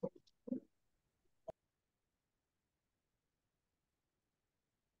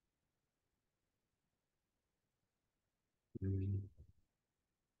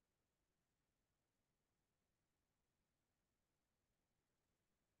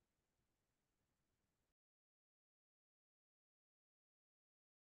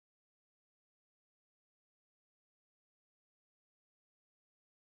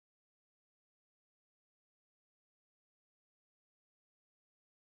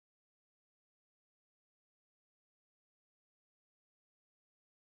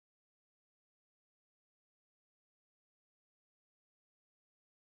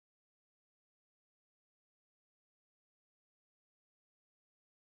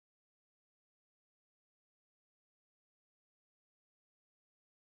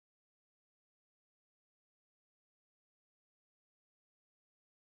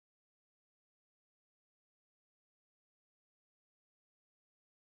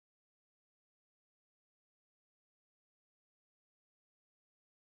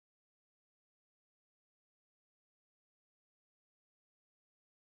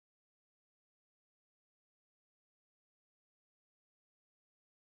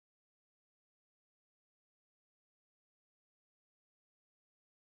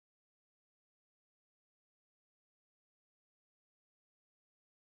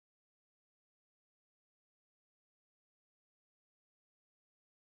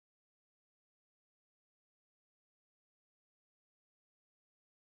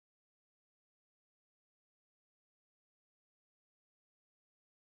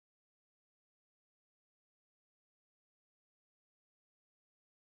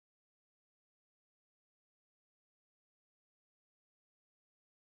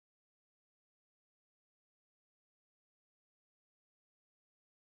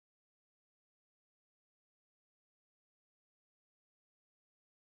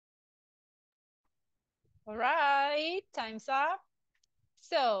 All right, time's up.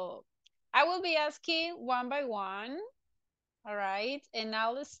 So I will be asking one by one. All right, and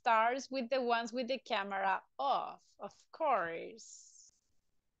I'll start with the ones with the camera off, of course.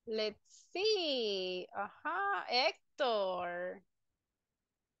 Let's see. Hector.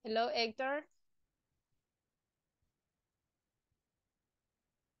 Hello, Hector.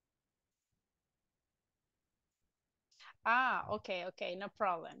 Okay, no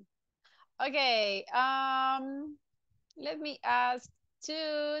problem. Okay, let me ask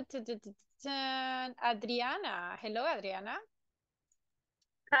Adriana. Hello, Adriana.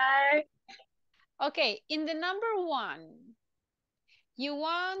 Hi. Okay, in the number 1, you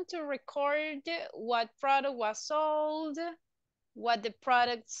want to record what product was sold, what the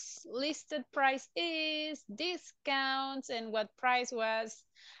product's listed price is, discounts, and what price was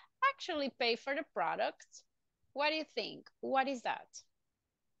actually paid for the product. What do you think? What is that?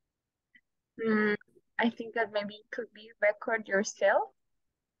 I think that maybe it could be record yourself.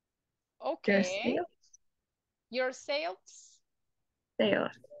 Okay. Your sales?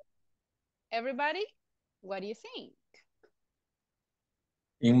 Sales. Everybody, what do you think?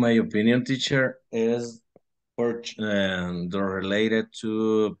 In my opinion, teacher, is they're related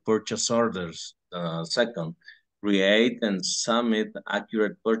to purchase orders. Second, create and submit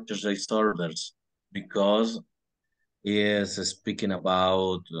accurate purchase orders because is speaking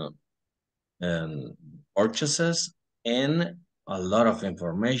about purchases and a lot of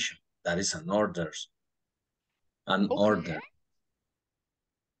information. That is an orders. An order.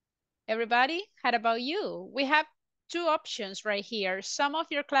 Everybody, how about you? We have 2 options right here. Some of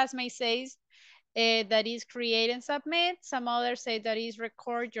your classmates say that is create and submit. Some others say that is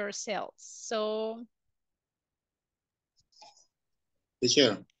record your sales. So.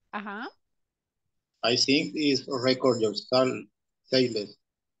 Teacher. I think it's record your sales.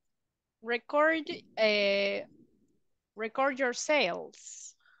 Record your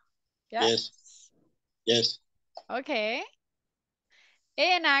sales. Yes. Yes. Okay.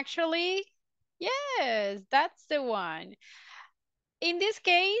 And actually, yes, that's the one. In this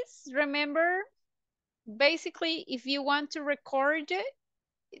case, remember, basically, if you want to record it,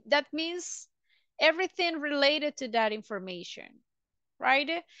 that means everything related to that information,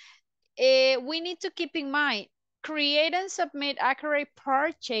 right? We need to keep in mind, create and submit accurate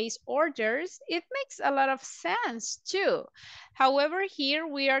purchase orders, it makes a lot of sense too. However, here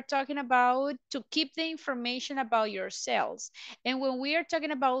we are talking about to keep the information about your sales. And when we are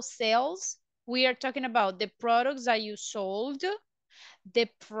talking about sales, we are talking about the products that you sold, the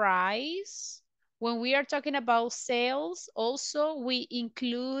price. When we are talking about sales, also we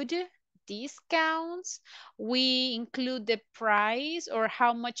include discounts, we include the price or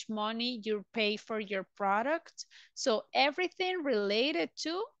how much money you pay for your product. So everything related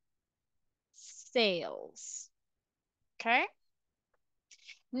to sales. Okay.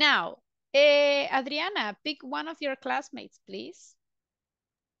 Now, Adriana, pick one of your classmates, please.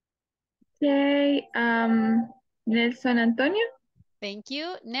 Say, Nelson Antonio. Thank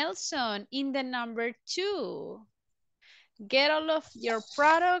you. Nelson, in the number 2. Get all of your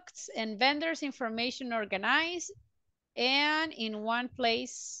products and vendors information organized, and in one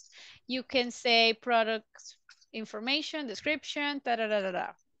place you can say product information, description, da da da da da.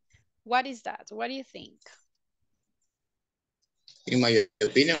 What is that? What do you think? In my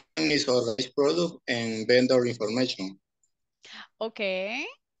opinion, is organized product and vendor information. Okay.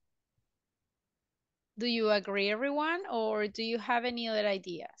 Do you agree, everyone, or do you have any other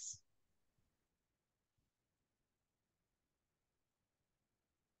ideas?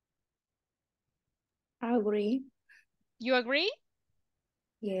 I agree. You agree?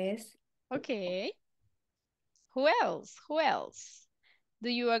 Yes. Okay. Who else? Who else? Do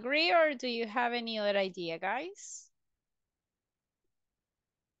you agree or do you have any other idea, guys?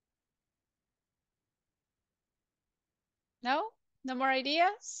 No? No more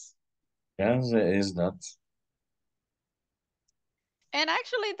ideas? Yes, it is that. And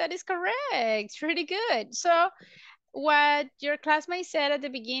actually, that is correct. Pretty good. So what your classmate said at the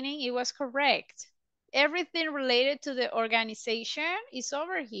beginning, it was correct. Everything related to the organization is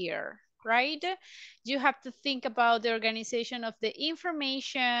over here, right? You have to think about the organization of the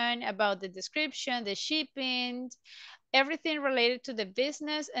information, about the description, the shipping, everything related to the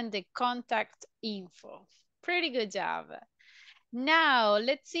business and the contact info. Pretty good job. Now,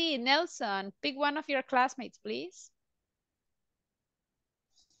 let's see, Nelson, pick one of your classmates, please.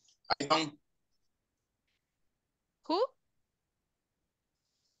 Ivan. Who?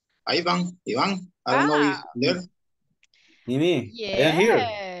 Ivan. I don't know if there. Me. Yes, I am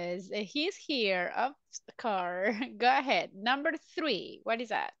here. he's here. Of the car. Go ahead. Number 3. What is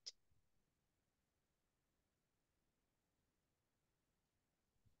that?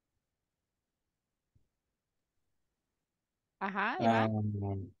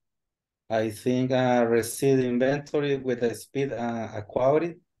 Ivan. I think receive inventory with a speed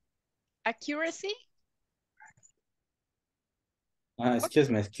quality. Accuracy? Excuse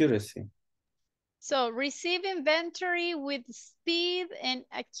me, accuracy. So receive inventory with speed and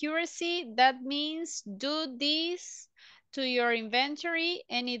accuracy. That means do this to your inventory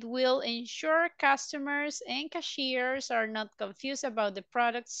and it will ensure customers and cashiers are not confused about the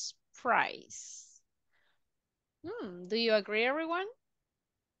product's price. Do you agree, everyone?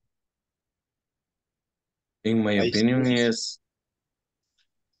 In my opinion, is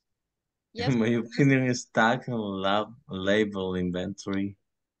Yes. in my opinion, is tag and label inventory.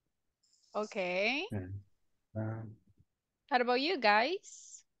 Okay. Uh, How about you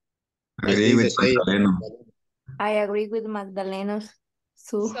guys? I think the same. I agree with Magdalena's.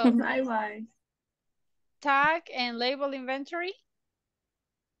 So, Bye-bye. Tag and label inventory?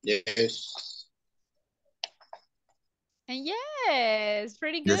 Yes. And yes,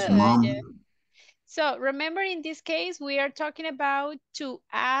 pretty good. Yes, mom. So remember, in this case, we are talking about to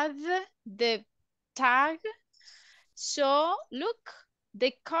add the tag. So look,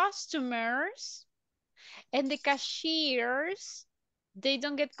 the customers and the cashiers, they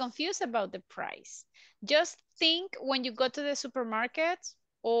don't get confused about the price. Just think when you go to the supermarket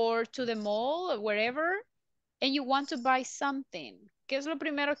or to the mall or wherever and you want to buy something. ¿Qué es lo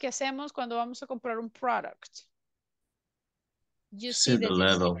primero que hacemos cuando vamos a comprar un product? You see the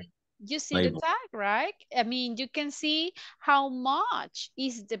label. You see the tag, right? I mean, you can see how much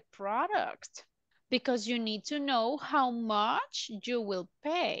is the product because you need to know how much you will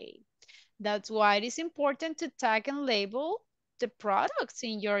pay. That's why it is important to tag and label the products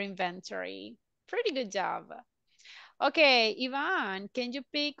in your inventory. Pretty good job. Okay, Ivan, can you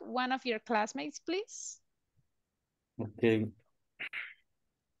pick one of your classmates, please? Okay.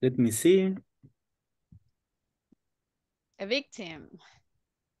 Let me see. A victim.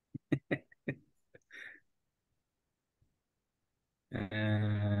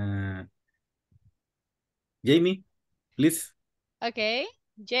 Jamie, please. Okay,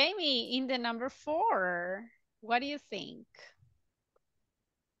 Jamie, in the number 4, what do you think?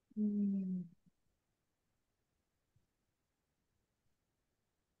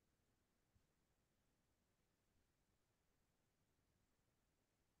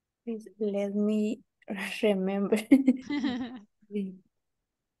 Please let me remember.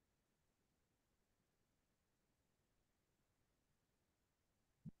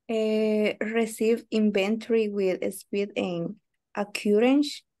 Receive inventory with speed and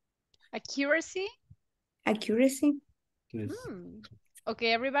accuracy. Accuracy? Accuracy. Yes.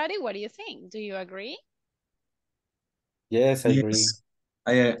 Okay, everybody, what do you think? Do you agree? Yes, I agree.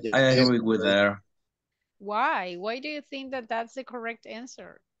 Yes, I agree with her. Why? Why do you think that that's the correct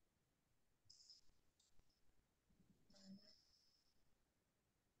answer?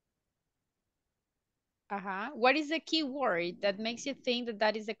 What is the key word that makes you think that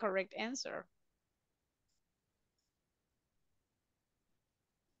that is the correct answer?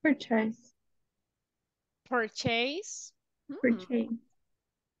 Purchase. Purchase? Purchase.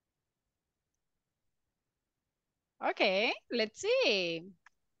 Okay, let's see.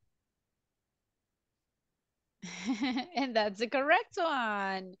 And that's the correct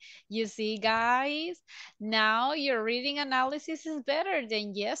one. You see, guys, now your reading analysis is better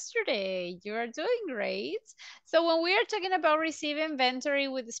than yesterday. You are doing great. So when we are talking about receive inventory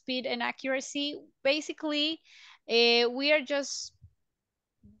with speed and accuracy, basically, we are just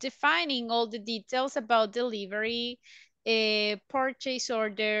defining all the details about delivery, purchase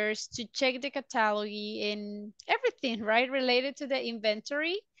orders, to check the catalog and everything, right, related to the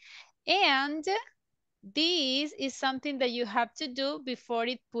inventory. And this is something that you have to do before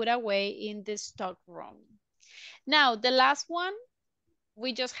it put away in the stock room. Now, the last one,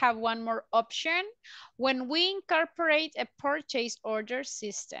 we just have one more option. When we incorporate a purchase order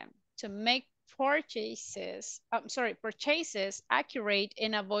system to make purchases accurate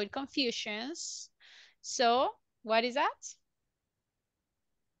and avoid confusions. So, what is that?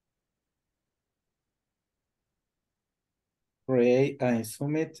 Create and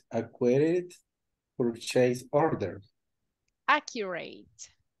submit accurate purchase order. Accurate.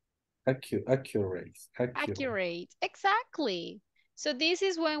 Accurate. Exactly. So this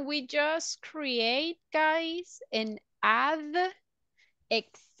is when we just create, guys, and add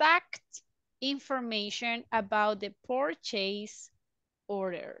exact information about the purchase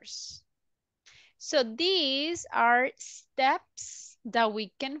orders. So these are steps that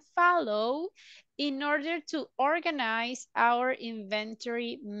we can follow in order to organize our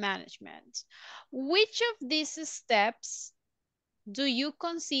inventory management. Which of these steps do you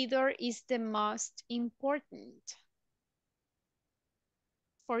consider is the most important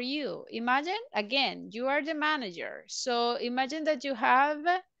for you? Imagine, again, you are the manager. So imagine that you have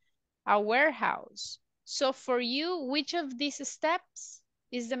a warehouse. So for you, which of these steps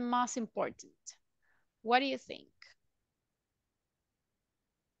is the most important? What do you think?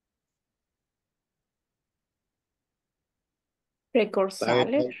 Record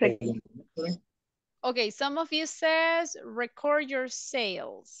Okay, some of you says record your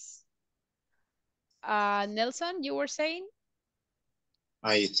sales. Nelson, you were saying?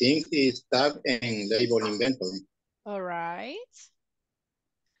 I think it's tab and label inventory. All right.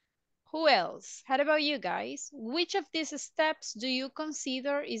 Who else? How about you guys? Which of these steps do you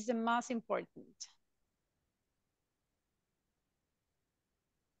consider is the most important?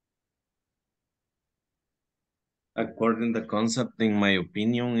 According to the concept, in my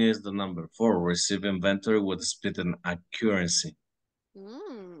opinion, is the number 4, receive inventory with speed and accuracy.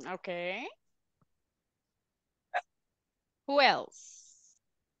 Okay. Who else?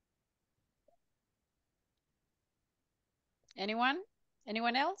 Anyone?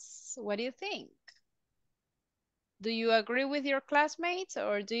 Anyone else? What do you think? Do you agree with your classmates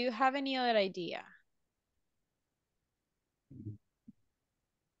or do you have any other idea?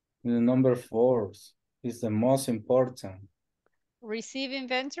 The number 4 is the most important. Receive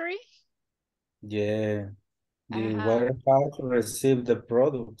inventory? Yeah. The warehouse receive the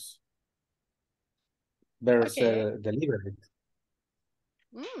products versus delivery.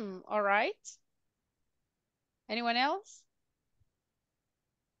 All right. Anyone else?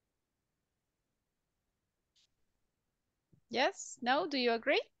 Yes? No? Do you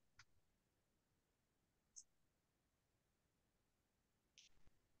agree?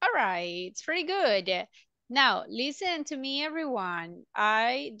 All right, very good. Now, listen to me, everyone.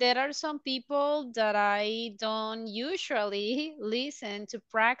 There are some people that I don't usually listen to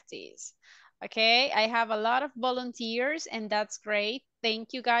practice. Okay, I have a lot of volunteers and that's great.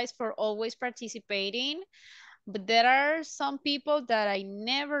 Thank you guys for always participating. But there are some people that I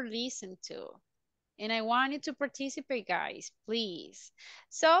never listen to. And I want you to participate, guys, please.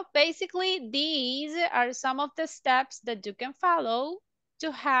 So basically, these are some of the steps that you can follow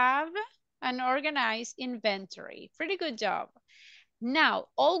to have an organized inventory. Pretty good job. Now,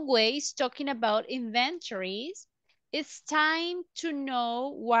 always talking about inventories, It's time to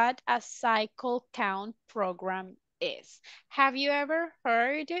know what a cycle count program is. Have you ever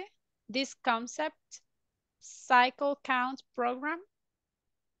heard this concept, cycle count program?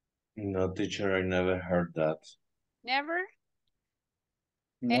 No, teacher, I never heard that. Never?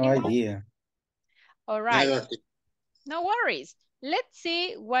 No Anyone? idea. All right. Never. No worries. Let's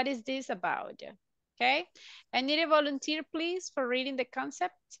see what is this about. Okay. I need a volunteer, please, for reading the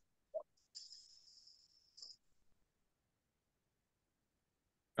concept.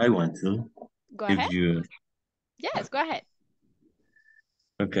 I want to. Go If ahead. you... Yes, go ahead.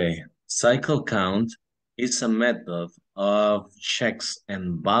 Okay. Cycle count is a method of checks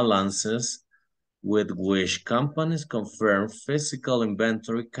and balances with which companies confirm physical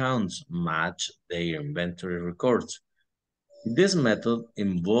inventory counts match their inventory records. This method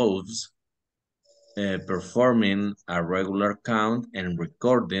involves performing a regular count and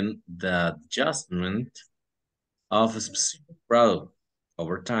recording the adjustment of a specific product.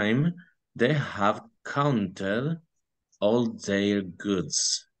 Over time, they have counted all their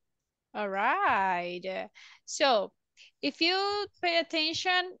goods. All right. So if you pay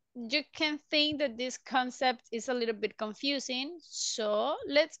attention, you can think that this concept is a little bit confusing. So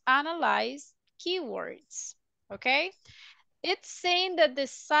let's analyze keywords. Okay. It's saying that the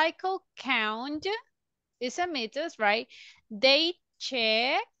cycle count is a method, right? They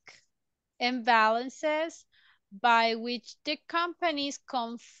check and balances by which the companies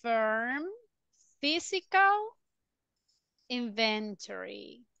confirm physical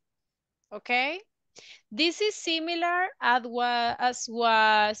inventory. Okay? This is similar as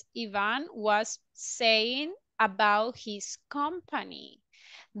what Ivan was saying about his company.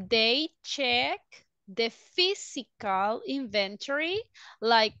 They check the physical inventory,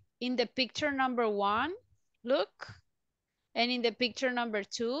 like in the picture number 1, look, and in the picture number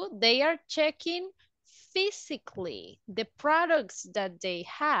 2, they are checking physically the products that they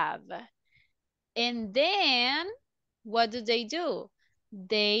have. And then what do?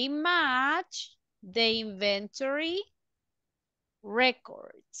 They match the inventory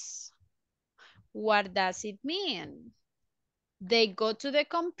records. What does it mean? They go to the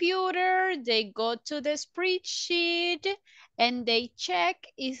computer, they go to the spreadsheet, and they check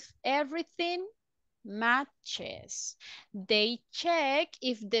if everything matches. They check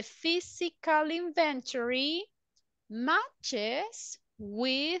if the physical inventory matches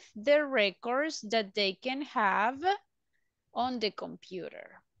with the records that they can have on the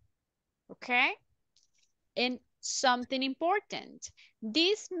computer. Okay? And something important,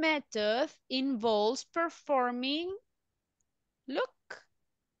 this method involves performing, look,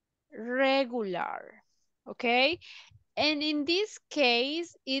 regular, okay? And in this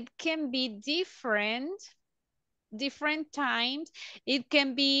case, it can be different times. It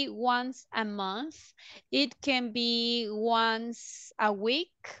can be once a month. It can be once a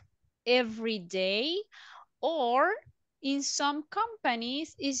week, every day, or in some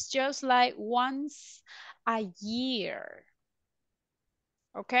companies, it's just like once a year.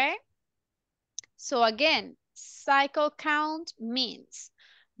 Okay? So again, cycle count means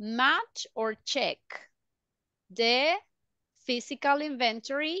match or check the physical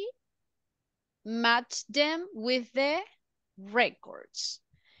inventory, match them with the records.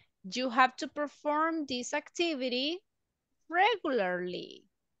 You have to perform this activity regularly.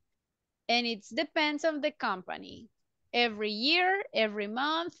 And it depends on the company. Every year, every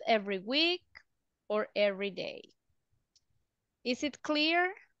month, every week, or every day. Is it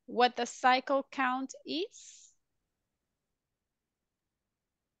clear what the cycle count is?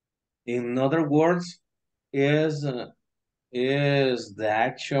 In other words, is the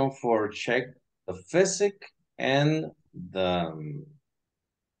action for check the physic and the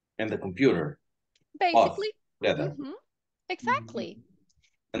computer. Basically. Together. Exactly.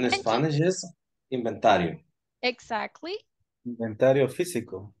 And in Spanish is inventario. Exactly. Inventario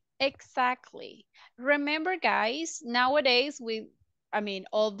físico. Exactly. Remember, guys, nowadays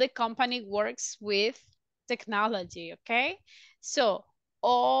all the company works with technology, okay? So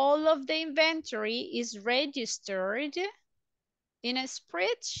all of the inventory is registered in a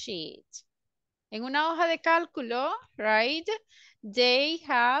spreadsheet. En una hoja de cálculo, right? They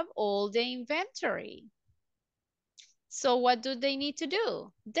have all the inventory. So what do they need to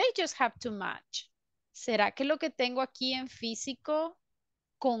do? They just have to match. ¿Será que lo que tengo aquí en físico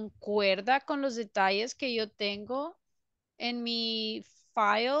concuerda con los detalles que yo tengo en mi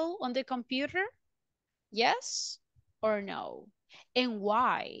file on the computer? Yes or no? And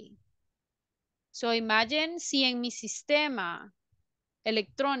why? So imagine si en mi sistema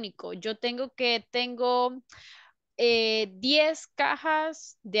electrónico yo tengo 10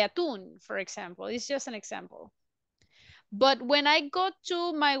 cajas de atún, for example. It's just an example. But when I go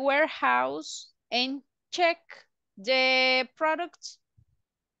to my warehouse and check the products,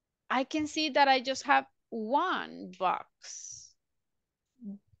 I can see that I just have one box.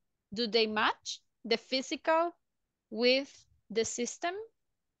 Do they match the physical with the system?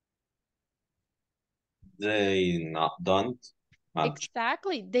 They don't match.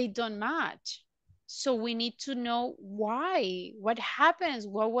 Exactly, they don't match. So we need to know why, what happens,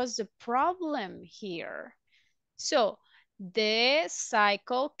 what was the problem here? So the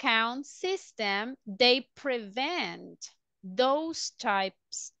cycle count system, they prevent those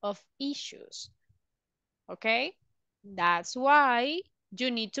types of issues, okay? That's why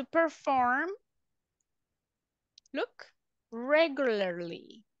you need to perform, look,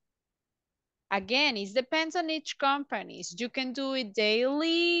 regularly. Again, it depends on each company. You can do it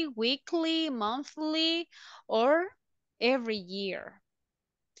daily, weekly, monthly, or every year.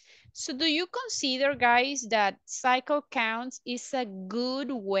 So do you consider, guys, that cycle counts is a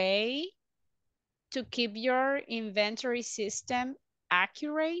good way to keep your inventory system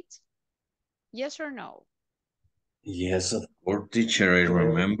accurate? Yes or no? Yes, of course, teacher. I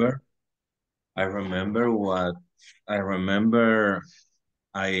remember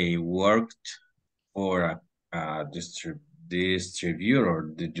I worked for a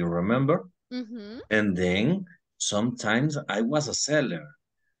distributor. Did you remember? Mm-hmm. And then sometimes I was a seller.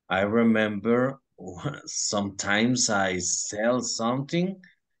 I remember sometimes I sell something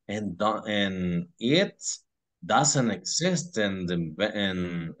and it doesn't exist in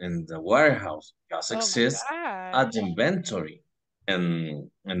the warehouse. It just Oh my exists at gosh. the inventory and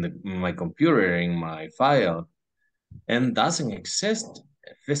my computer in my file and doesn't exist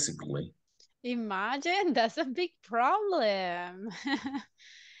physically. Imagine, that's a big problem.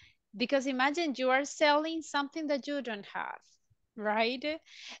 Because imagine you are selling something that you don't have, right?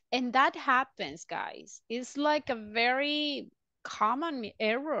 And that happens, guys. It's like a very common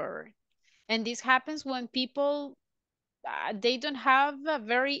error. And this happens when people they don't have a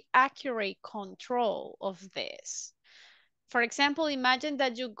very accurate control of this. For example, imagine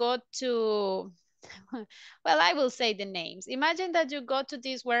that you go to, well, I will say the names. Imagine that you go to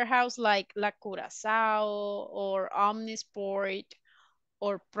this warehouse like La Curazao or Omnisport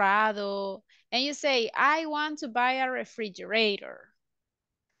or Prado, and you say, I want to buy a refrigerator.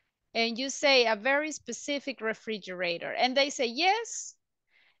 And you say a very specific refrigerator, and they say yes.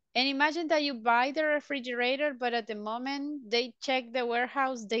 And imagine that you buy the refrigerator, but at the moment they check the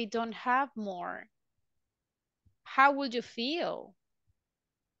warehouse, they don't have more. How would you feel?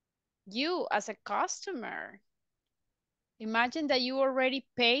 You as a customer. Imagine that you already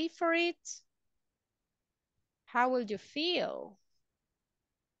pay for it. How will you feel?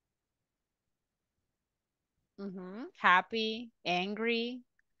 Happy, angry.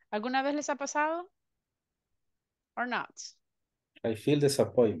 ¿Alguna vez les ha pasado? Or not? I feel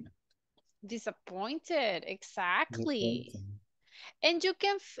disappointment. Disappointed, exactly. Disappointed. And you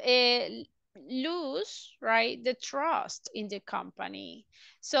can lose, right, the trust in the company.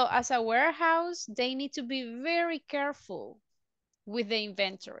 So as a warehouse, they need to be very careful with the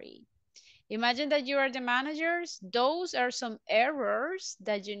inventory. Imagine that you are the managers. Those are some errors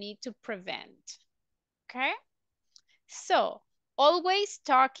that you need to prevent. Okay? So, always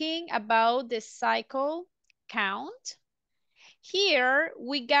talking about the cycle count. Here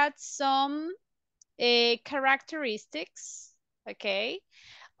we got some characteristics, okay,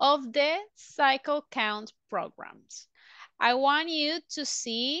 of the cycle count programs. I want you to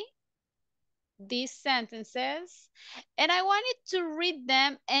see these sentences and I want you to read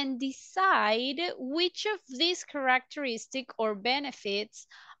them and decide which of these characteristics or benefits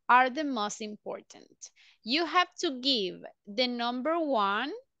are the most important. You have to give the number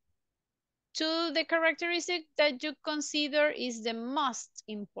 1 to the characteristic that you consider is the most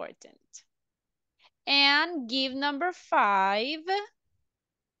important. And give number 5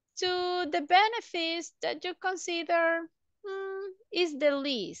 to the benefits that you consider is the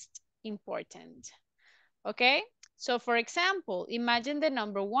least important. Okay? So for example, imagine the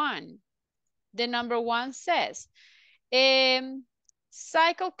number 1. The number 1 says,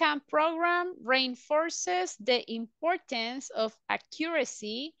 cycle count program reinforces the importance of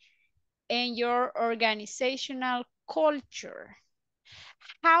accuracy in your organizational culture.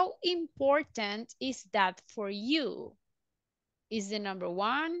 How important is that for you? Is the number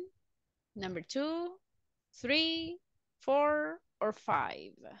 1, number 2, 3, 4, or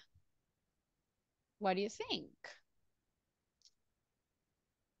 5? What do you think?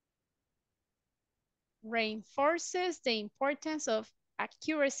 Reinforces the importance of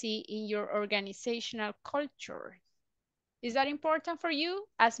accuracy in your organizational culture. Is that important for you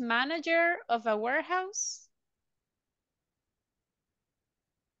as manager of a warehouse?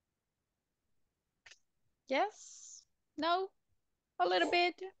 Yes? No? A little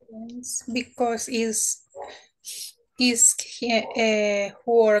bit? Yes, because is who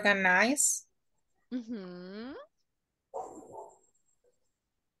organize. Mm-hmm.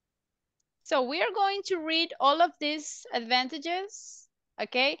 So we are going to read all of these advantages,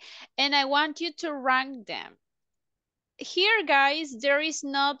 okay? And I want you to rank them. Here, guys, there is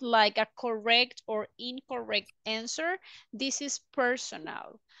not like a correct or incorrect answer. This is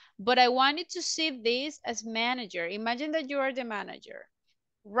personal. But I want you to see this as manager. Imagine that you are the manager.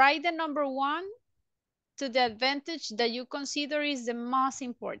 Write the number 1 to the advantage that you consider is the most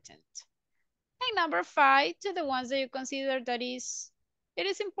important. And number 5 to the ones that you consider that it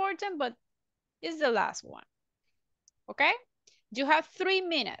is important, but it's the last one. Okay? You have 3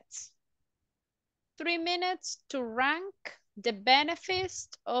 minutes. 3 minutes to rank the benefits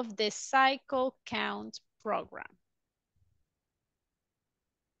of the cycle count program.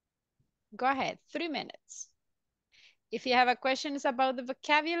 Go ahead, 3 minutes. If you have questions about the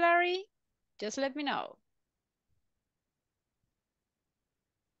vocabulary, just let me know.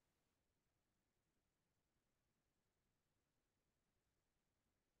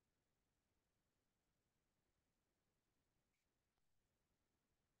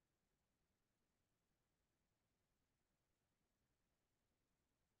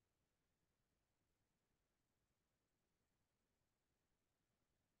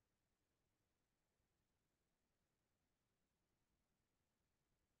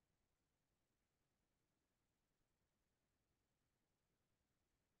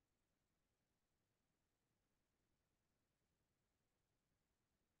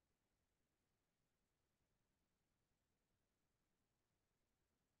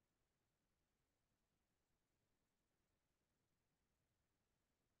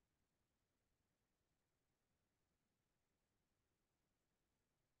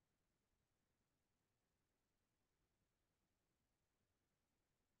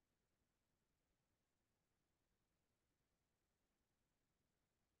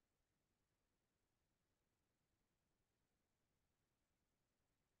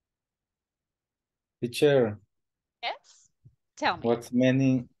 Teacher. Yes? Tell me.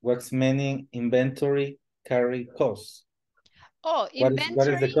 What's meaning inventory carry costs? Oh, What is the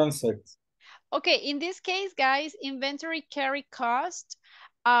inventory. concept? Okay, in this case, guys, inventory carry cost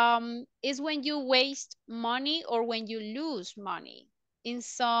is when you waste money or when you lose money in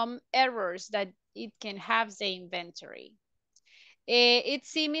some errors that it can have the inventory.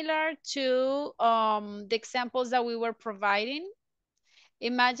 It's similar to the examples that we were providing.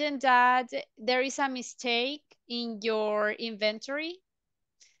 Imagine that there is a mistake in your inventory.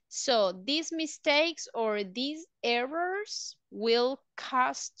 So these mistakes or these errors will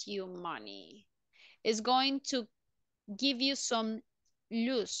cost you money. It's going to give you some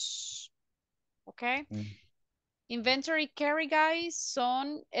loss. Okay? Inventory carry, guys,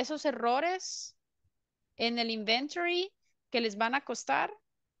 son esos errores en el inventory que les van a costar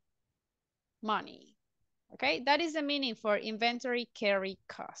money. Okay? That is the meaning for inventory carry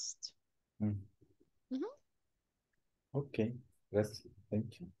cost. Okay, that's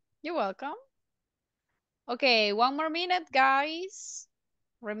thank you. You're welcome. Okay, 1 more minute, guys.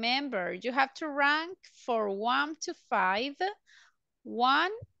 Remember, you have to rank for 1 to 5.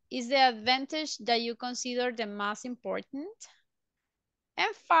 1 is the advantage that you consider the most important.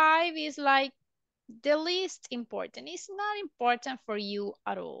 And 5 is like the least important. It's not important for you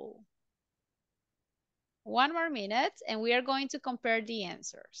at all. 1 more minute, and we are going to compare the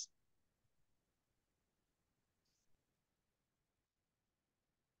answers.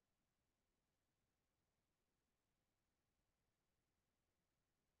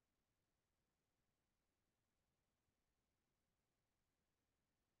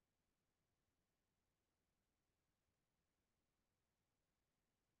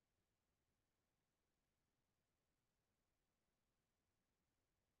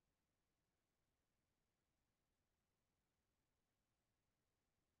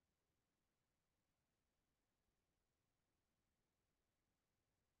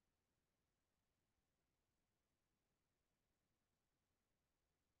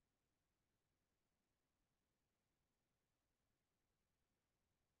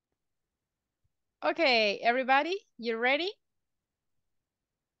 Okay, everybody, you ready?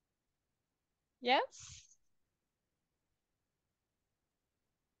 Yes?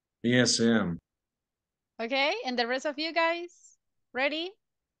 Yes, I am. Okay, and the rest of you guys, ready?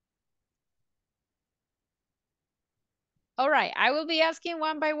 All right, I will be asking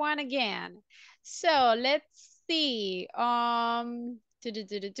one by one again. So let's see. Herman.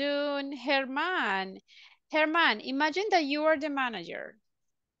 Herman, imagine that you are the manager.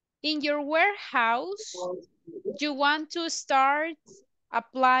 In your warehouse, you want to start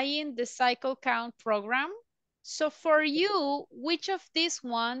applying the cycle count program. So for you, which of these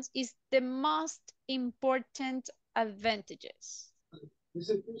ones is the most important advantages?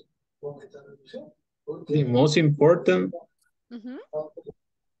 The most important. Mm-hmm.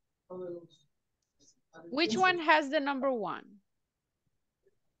 Which one has the number one?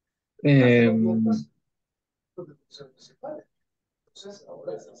 Wait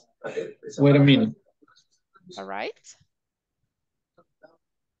a minute. All right.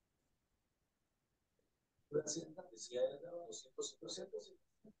 I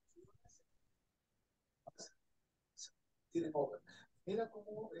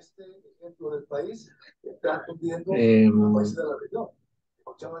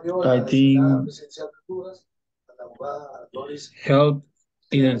think help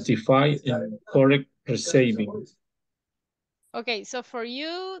identify and correct receiving. Okay, so for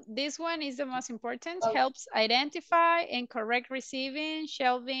you, this one is the most important. Helps identify and correct receiving,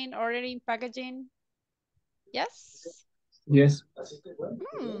 shelving, ordering, packaging. Yes? Yes.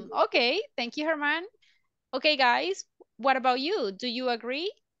 Okay, thank you, Herman. Okay, guys, what about you? Do you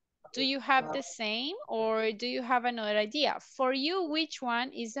agree? Do you have the same or do you have another idea? For you, which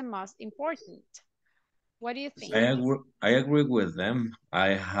one is the most important? What do you think? I agree with them. I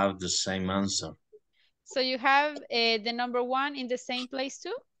have the same answer. So you have the number one in the same place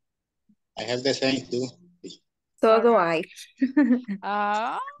too? I have the same too. So do I.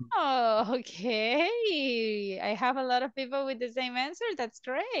 Oh, okay. I have a lot of people with the same answer. That's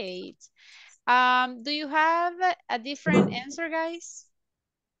great. Do you have a different answer, guys?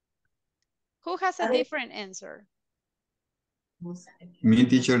 Who has a different answer? Me,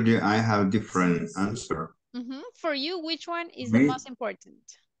 teacher, I have different answer. For you, which one is the most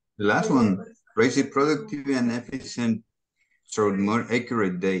important? The last one, raise it productive and efficient through more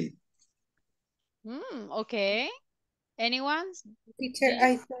accurate data. Okay. Anyone? Teacher,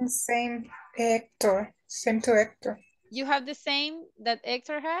 I think same Hector. Same to Hector. You have the same that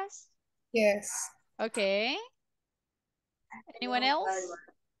Hector has? Yes. Okay. Anyone else?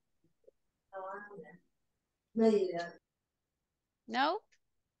 No?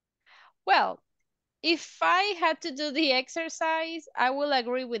 Well, if I had to do the exercise, I will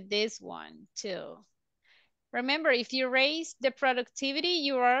agree with this one too. Remember, if you raise the productivity,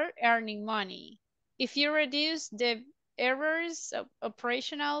 you are earning money. If you reduce the errors of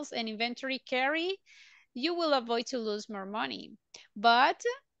operationals and inventory carry, you will avoid to lose more money. But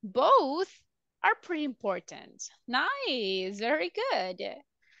both are pretty important. Nice, very good.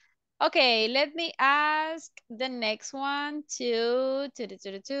 Okay, let me ask the next one to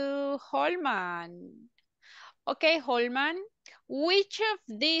Holman. Okay, Holman, which of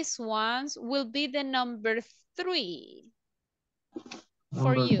these ones will be the number 3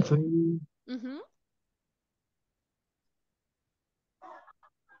 for Number you? 3.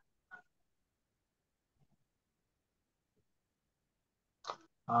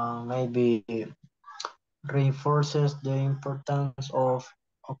 Maybe reinforces the importance of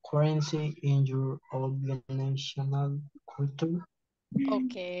accuracy in your organizational culture.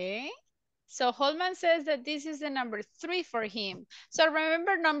 Okay. So Holman says that this is the number 3 for him. So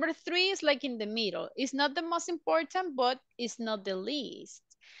remember, number 3 is like in the middle. It's not the most important, but it's not the least.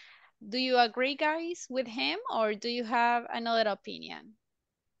 Do you agree, guys, with him, or do you have another opinion?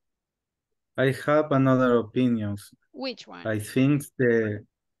 I have another opinion. Which one? I think the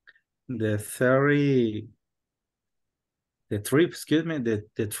three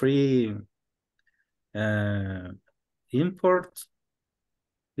import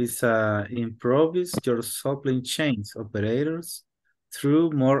is improves your supply chains operators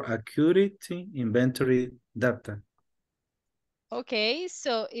through more accurate inventory data. Okay,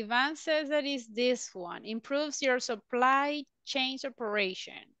 so Ivan says that is this one. Improves your supply chains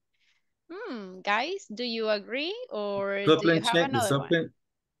operation. Guys, do you agree or do you have another one?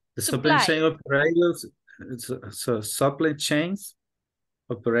 The supply chain operators, so supply chains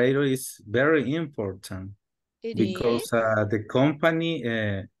operator is very important. Because the company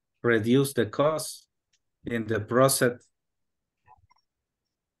reduce the cost in the process.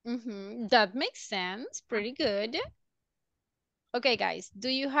 That makes sense. Pretty good. Okay, guys, do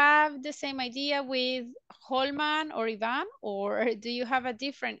you have the same idea with Holman or Ivan, or do you have a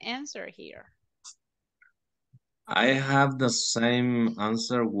different answer here? I have the same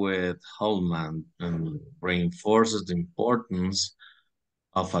answer with Holman and reinforces the importance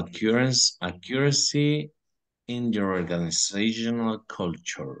of accuracy in your organizational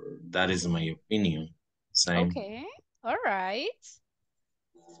culture. That is my opinion. Same. Okay, all right.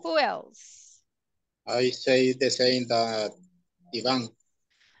 Who else? I say the same that Ivan.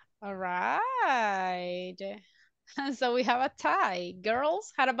 All right. So we have a tie.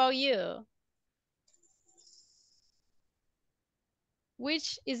 Girls, how about you?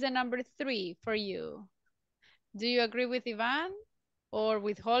 Which is the number 3 for you? Do you agree with Ivan or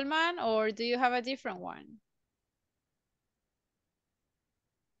with Holman, or do you have a different one?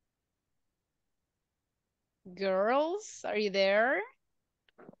 Girls, are you there?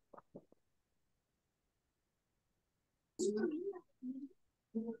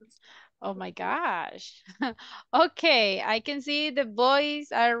 Oh my gosh. Okay, I can see the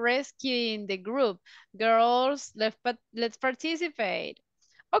boys are rescuing the group. Girls, let's participate.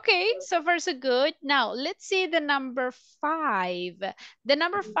 Okay, so far so good. Now, let's see the number 5. The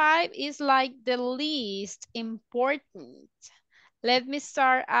number 5 is like the least important. Let me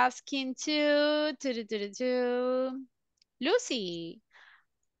start asking Lucy.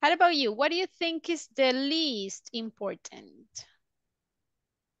 How about you? What do you think is the least important?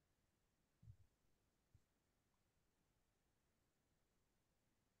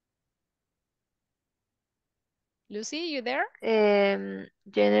 Lucy, you there?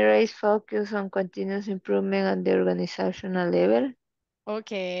 Generate focus on continuous improvement at the organizational level.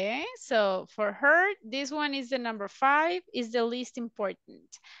 Okay, so for her, this one is the number 5, is the least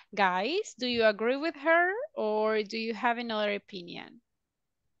important. Guys, do you agree with her or do you have another opinion?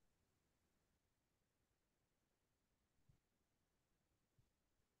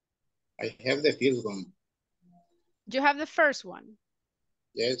 I have the first one. You have the first one.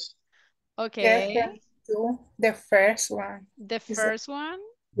 Yes. Okay. Yes, too. The first one. The first one.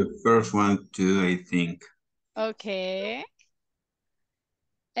 The first one too, I think. Okay.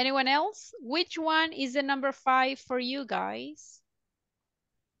 Anyone else? Which one is the number 5 for you guys?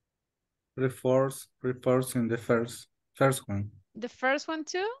 Reinforcing the first one. The first one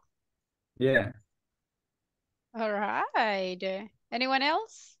too? Yeah. All right. Anyone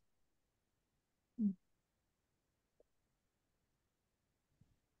else?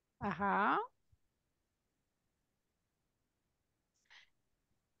 Uh-huh.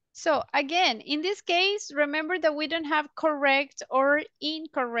 So again, in this case, remember that we don't have correct or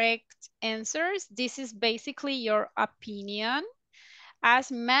incorrect answers. This is basically your opinion.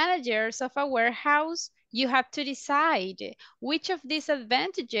 As managers of a warehouse, you have to decide which of these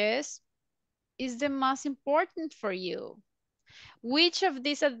advantages is the most important for you. Which of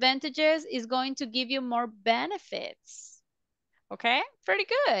these advantages is going to give you more benefits? Okay, pretty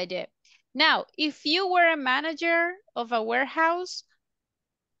good. Now, if you were a manager of a warehouse,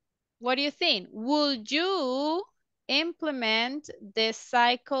 what do you think? Would you implement the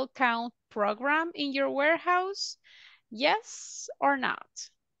cycle count program in your warehouse? Yes or not?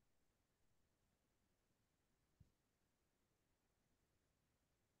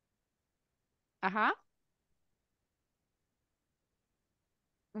 Uh-huh.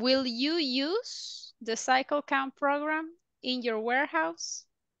 Will you use the cycle count program in your warehouse?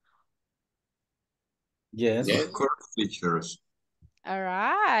 Yes. Of course, teachers. All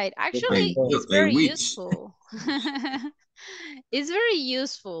right. Actually, it's I very wish. useful. It's very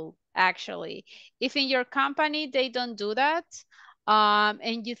useful, actually. If in your company they don't do that,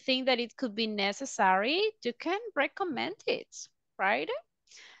 and you think that it could be necessary, you can recommend it, right?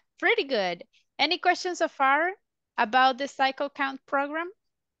 Pretty good. Any questions so far about the cycle count program?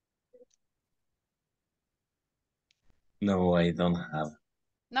 No, I don't have.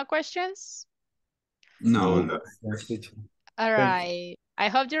 No questions? No. Yes, teacher. All right. I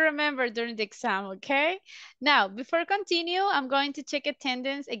hope you remember during the exam, okay? Now, before continue, I'm going to check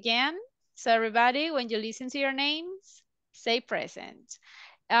attendance again. So everybody, when you listen to your names, say present.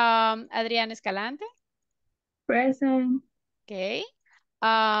 Adriana Escalante. Present. Okay.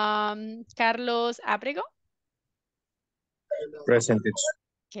 Carlos Abrego. Present.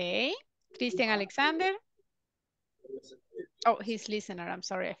 Okay. Christian Alexander. Oh, he's listener. I'm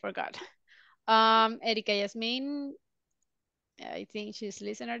sorry, I forgot. Erika Yasmin. I think she's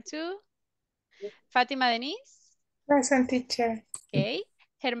listener too. Fatima Denise. Present, teacher. Okay.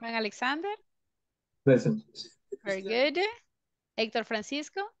 Herman Alexander. Present. Very good. Héctor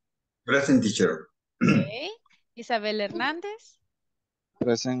Francisco. Present, teacher. Okay. Isabel Hernández.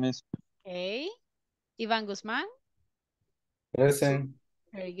 Present, miss. Okay. Iván Guzmán. Present.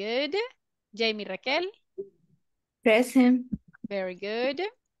 Very good. Jamie Raquel. Present. Very good.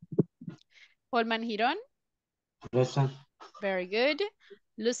 Holman Girón. Present. Very good.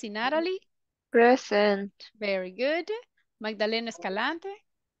 Lucy Natalie. Present. Very good. Magdalena Escalante.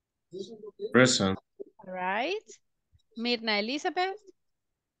 Present. All right. Mirna Elizabeth.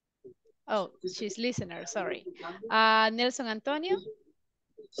 Oh, she's listener, sorry. Nelson Antonio.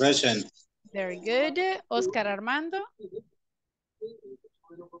 Present. Very good. Oscar Armando.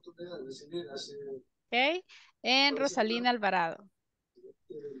 Okay, and Rosalina Alvarado.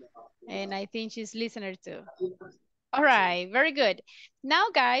 And I think she's listener too. All right, very good. Now,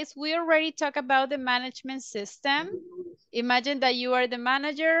 guys, we already talked about the management system. Imagine that you are the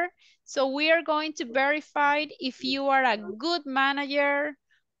manager. So we are going to verify if you are a good manager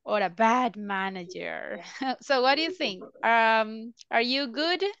or a bad manager. So what do you think? Are you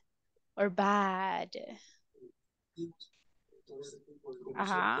good or bad?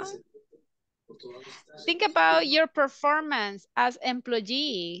 Uh-huh. Think about your performance as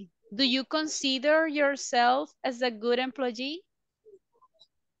employee. Do you consider yourself as a good employee?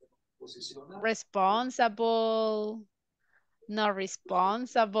 Responsible, not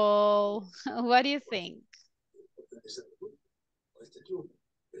responsible. What do you think?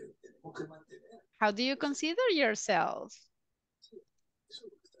 How do you consider yourself?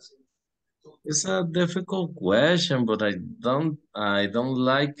 It's a difficult question, but I don't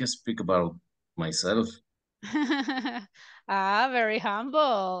like to speak about myself. Very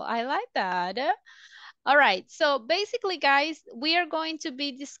humble. I like that. All right. So basically, guys, we are going to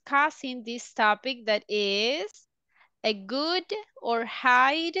be discussing this topic that is a good or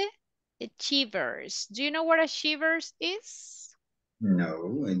high achievers. Do you know what achievers is?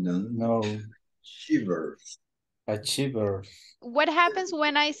 No, I don't. No. Shivers. Achievers. What happens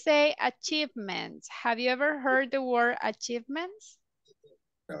when I say achievements? Have you ever heard the word achievements?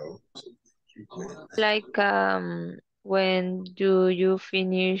 No. Like when do you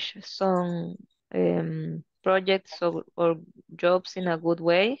finish some projects or jobs in a good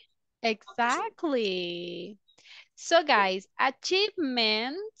way? Exactly. So guys,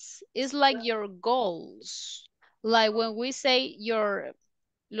 achievements is like your goals. Like when we say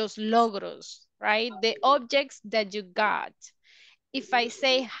los logros, right? The objects that you got. If I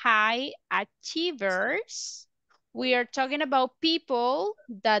say high achievers, we are talking about people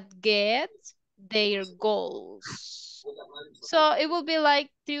that get their goals. So it will be like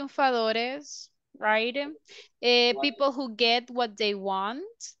triunfadores, right? People who get what they want,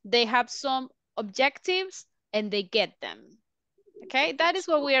 they have some objectives and they get them. Okay, that is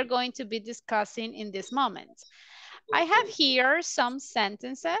what we are going to be discussing in this moment. I have here some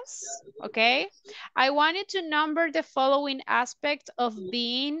sentences, okay? I wanted to number the following aspect of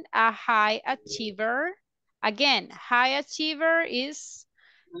being a high achiever. Again, high achiever is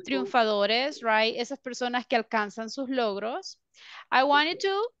triunfadores, right? Esas personas que alcanzan sus logros. I wanted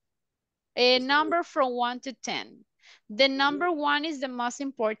to number from 1 to 10. The number 1 is the most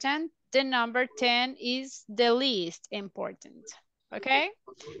important. The number 10 is the least important, okay?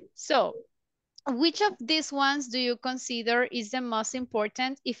 So which of these ones do you consider is the most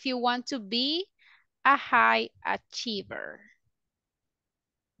important if you want to be a high achiever?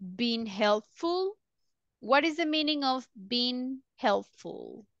 Being helpful? What is the meaning of being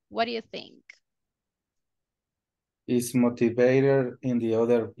helpful? What do you think? Is motivated in the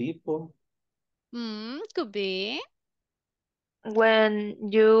other people. Could be. When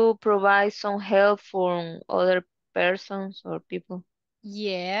you provide some help for other persons or people.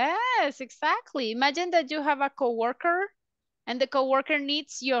 Yes, exactly. Imagine that you have a coworker and the coworker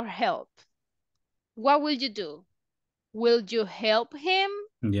needs your help. What will you do? Will you help him?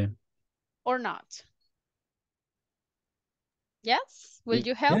 Yeah. Or not? Yes? Will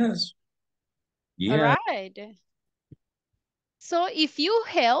you help? Yes. All Yeah. right. So if you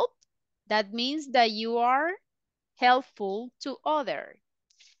help, that means that you are helpful to others.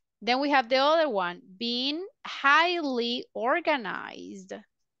 Then we have the other one, being highly organized.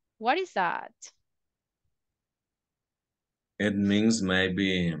 What is that? It means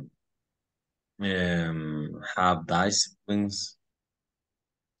maybe have disciplines.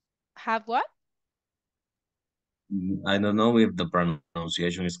 Have what? I don't know if the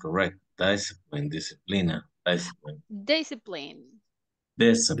pronunciation is correct. Discipline, disciplina, discipline. Discipline.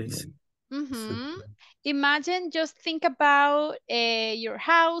 Discipline. Imagine, just think about your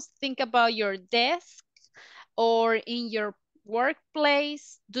house, think about your desk or in your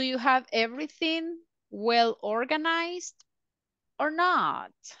workplace. Do you have everything well organized or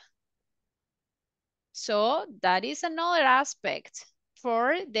not? So that is another aspect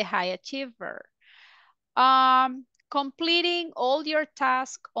for the high achiever. Completing all your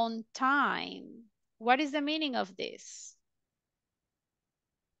tasks on time. What is the meaning of this?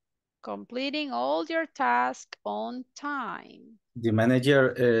 Completing all your tasks on time. The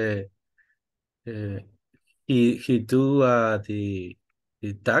manager, he do the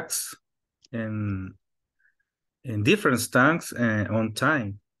tax in different tanks on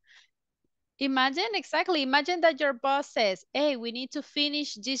time. Imagine, exactly, imagine that your boss says, hey, we need to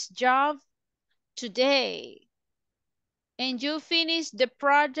finish this job today. and you finish the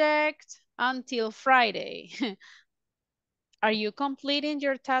project until Friday. Are you completing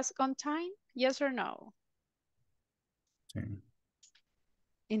your task on time? Yes or no? Okay.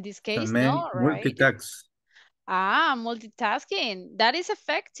 In this So case, no, right? multitask. Ah, multitasking. That is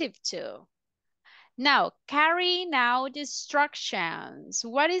effective too. Now, carrying out instructions.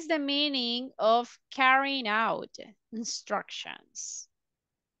 What is the meaning of carrying out instructions?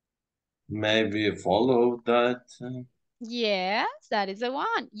 Maybe follow that. Yes, that is the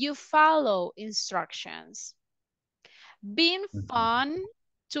one. You follow instructions. Being fun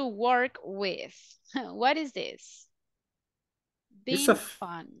to work with. What is this? Being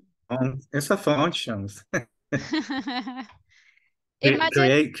fun. It's a functions. Imagine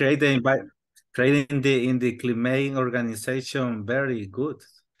Create the creating the in the climate organization very good.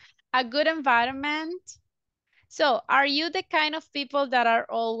 a good environment. So, are you the kind of people that are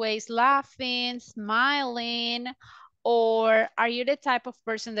always laughing, smiling, or are you the type of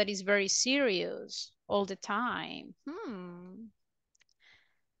person that is very serious all the time?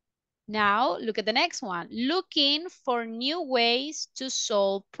 Now, look at the next one. Looking for new ways to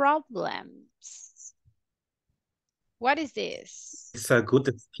solve problems. What is this? It's a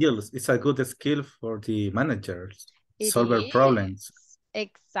good skill. It's a good skill for the managers. It Solve is. problems.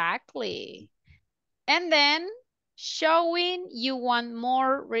 Exactly. And then showing you want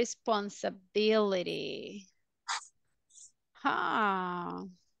more responsibility. Huh.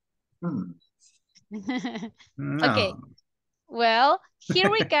 Okay. No. Well, here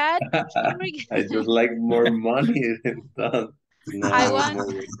we got. I just like more money than that. No, I more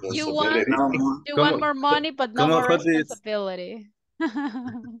want you want responsibility. you want more money, but no more How this? responsibility.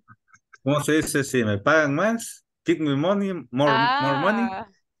 ¿Cómo se dice? Si me pagan más, give me money, more money,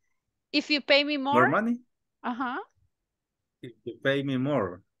 If you pay me more, more money. uh-huh. If you pay me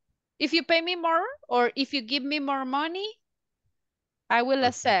more. If you pay me more, or if you give me more money, I will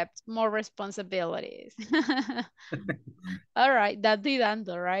accept more responsibilities. All right, that's the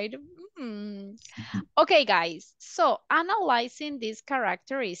answer, right? Okay, guys. So analyzing these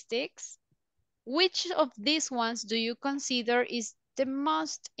characteristics, which of these ones do you consider is the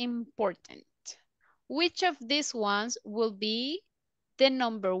most important? Which of these ones will be the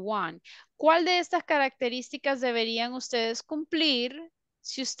number one? ¿Cuál de estas características deberían ustedes cumplir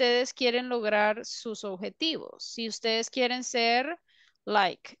si ustedes quieren lograr sus objetivos? Si ustedes quieren ser,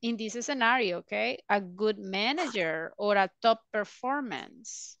 like, in this scenario, okay, a good manager or a top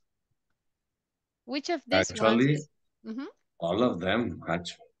performance. Which of these Actually, ones? all of them,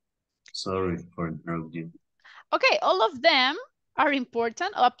 actually. Sorry for interrupting you. Okay, all of them are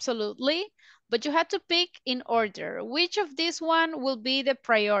important, absolutely, but you have to pick in order. Which of these one will be the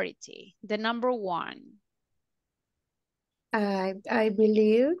priority, the number one? I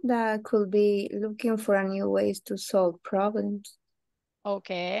believe that could be looking for a new ways to solve problems.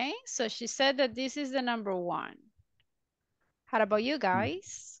 Okay, so she said that this is the number one. How about you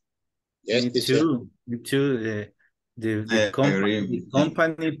guys? Yes, Me too. Me too. The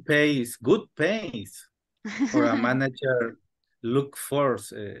company pays good pays for a manager look for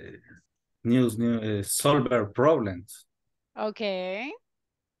new solver problems. Okay.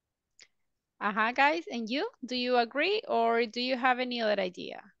 Guys, and you? Do you agree or do you have any other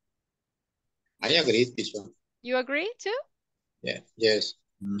idea? I agree with this one. You agree too? Yeah. Yes.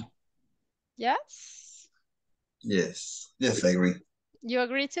 Yes? Yes. Yes, I agree. You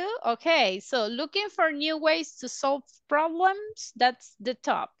agree too? Okay, so looking for new ways to solve problems, that's the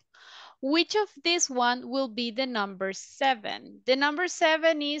top. Which of this one will be the number 7? The number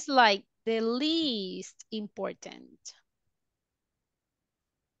 7 is like the least important.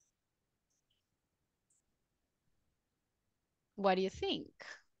 What do you think?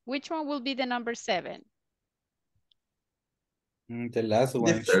 Which one will be the number 7? The last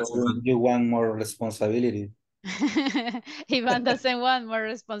one, showing you want more responsibility. Ivan doesn't want more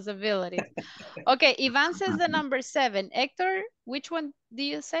responsibilities. Okay, Ivan says the number 7. Hector, which one do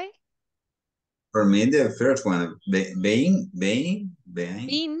you say? For me, the first one, being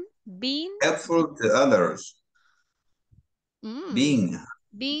helpful to others. Being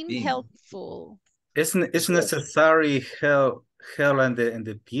helpful. It's necessary help and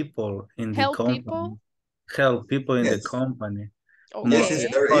the people in the company. People? Help people in the company. Okay. This is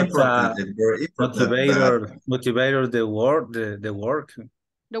very important. Very important. Motivator the work. The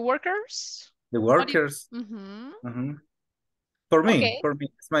workers. The workers. For me,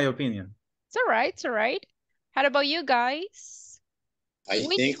 it's my opinion. It's all right. It's all right. How about you guys? I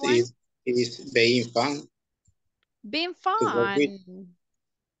think it is being fun. Being fun.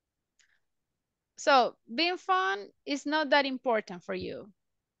 So being fun is not that important for you.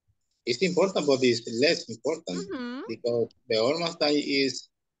 It's important, but it's less important because the almost time is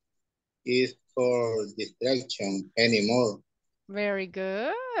for distraction anymore. Very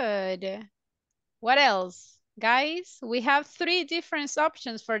good. What else? Guys, we have 3 different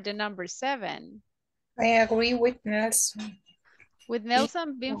options for the number 7. I agree with Nelson. With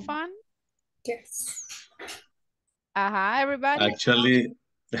Nelson being fun? Yes. Everybody?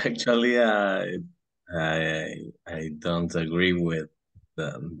 Actually, I don't agree with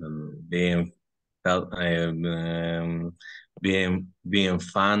the being felt being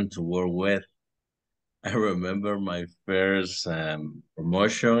fun to work with. I remember my first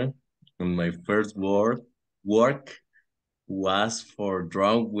promotion and my first work was for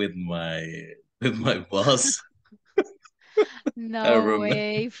drunk with my boss. No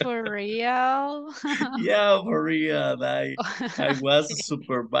way, for real? Yeah, for real. I was a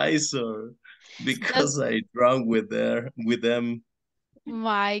supervisor because I drank with them.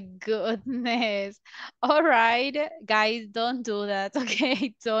 My goodness. All right, guys, don't do that,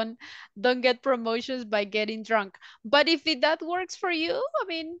 okay? Don't get promotions by getting drunk. But if that works for you, I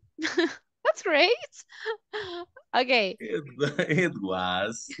mean, that's great. Okay. It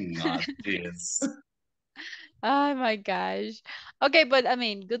was not this. Oh my gosh. Okay, but I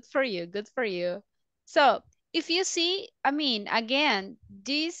mean, good for you. Good for you. So if you see, I mean, again,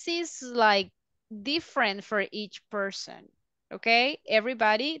 this is like different for each person. Okay,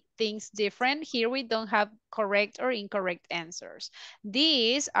 everybody thinks different. Here we don't have correct or incorrect answers.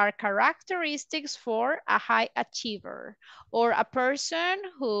 These are characteristics for a high achiever or a person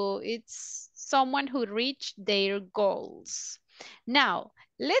who it's someone who reached their goals. Now,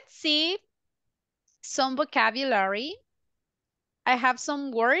 let's see some vocabulary. I have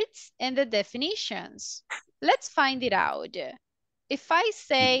some words and the definitions. Let's find it out. If I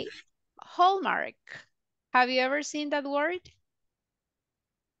say hallmark, have you ever seen that word?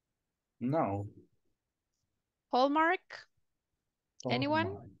 No. Hallmark?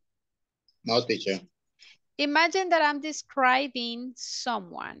 Anyone? No, teacher. Imagine that I'm describing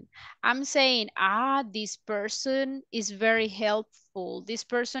someone. I'm saying, this person is very helpful. This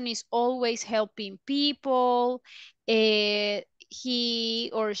person is always helping people.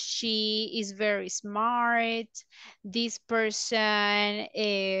 He or she is very smart. This person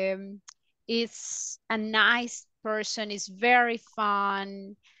is a nice person, is very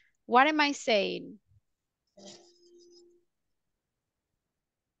fun. What am I saying?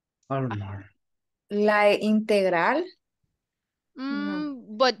 Hallmark. Like integral?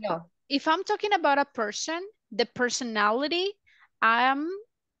 But No. if I'm talking about a person, the personality,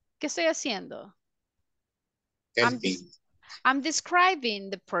 ¿qué estoy haciendo? I'm describing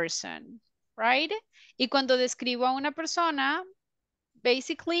the person, right? Y cuando describo a una persona,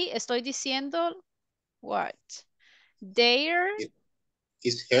 basically estoy diciendo what? Their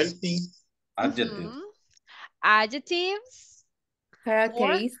is helping. Adjective. Adjectives.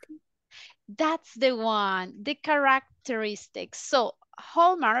 Characteristics. That's the one, the characteristics. So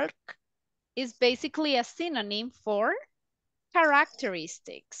hallmark is basically a synonym for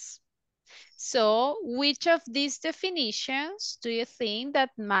characteristics. So which of these definitions do you think that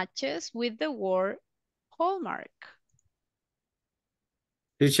matches with the word hallmark?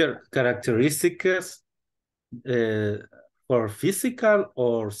 Teacher, characteristics for physical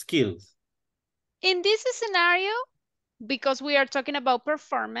or skills? In this scenario, because we are talking about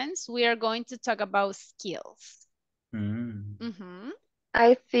performance, we are going to talk about skills.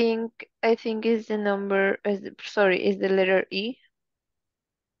 I think is the number is the letter E.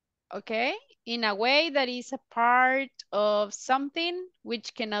 Okay, in a way that is a part of something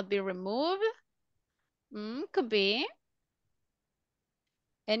which cannot be removed. Could be.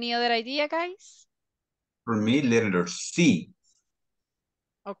 Any other idea, guys? For me, letter C.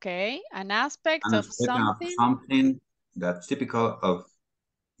 Okay, an aspect An of aspect of something. something that's typical of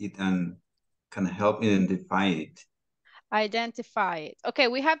it and can help identify it. Identify it. Okay,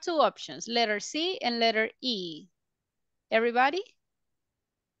 we have 2 options, letter C and letter E. Everybody?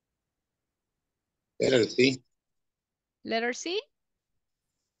 Letter C. Letter C?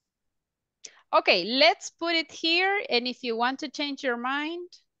 Okay, let's put it here, and if you want to change your mind,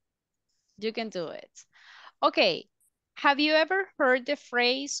 you can do it. Okay, have you ever heard the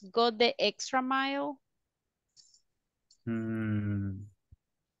phrase, go the extra mile?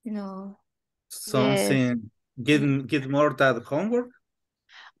 No. Something, get more than homework?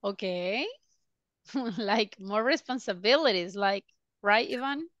 Okay, like more responsibilities, like, right,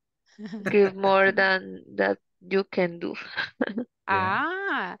 Ivan? Give more than that you can do.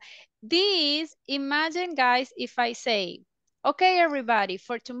 This, imagine guys, if I say, okay, everybody,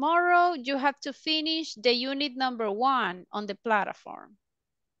 for tomorrow, you have to finish the unit number 1 on the platform.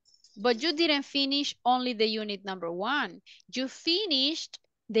 But you didn't finish only the unit number 1. You finished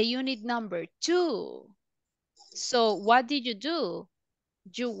the unit number 2. So what did you do?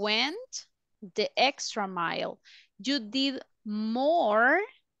 You went the extra mile. You did more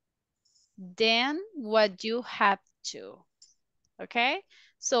than what you had to. Okay?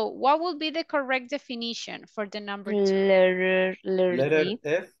 So what would be the correct definition for the number 2? Letter Letter D.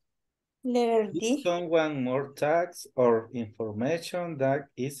 F. Letter Give D. someone more tasks or information that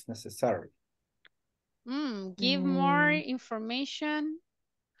is necessary. Give more information.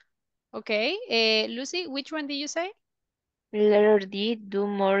 Okay. Lucy, which one did you say? Letter D. Do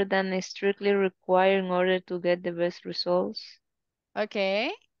more than is strictly required in order to get the best results.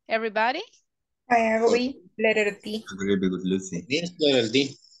 Okay. Everybody? I agree. Letter D. Agree with Lucy. Yes, letter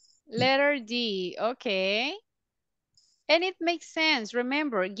D. Letter D. Okay. And it makes sense.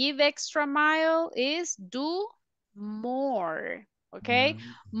 Remember, give extra mile is do more. Okay.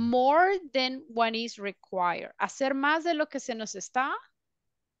 More than what is required. Hacer más de lo que se nos está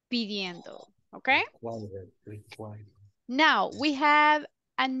pidiendo. Okay. Required. Now we have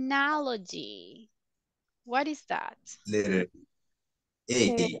analogy. What is that? Letter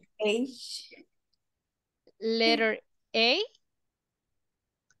A. Letter H. Letter A.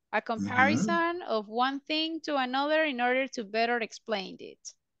 A comparison of one thing to another in order to better explain it.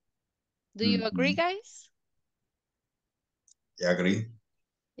 Do you agree, guys? I agree.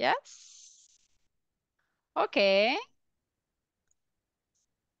 Yes? Okay.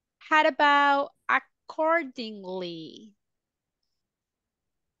 How about accordingly?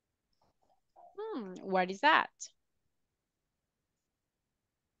 What is that?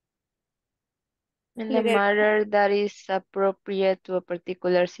 In the matter that is appropriate to a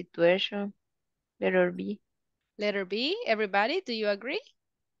particular situation. Letter B. Letter B. Everybody, do you agree?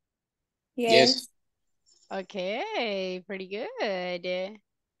 Yes. Okay, pretty good.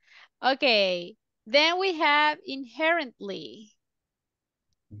 Okay, then we have inherently.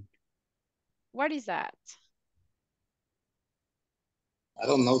 What is that? I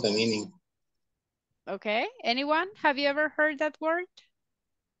don't know the meaning. Okay, anyone? Have you ever heard that word?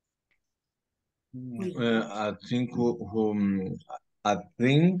 I think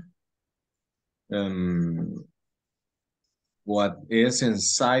what is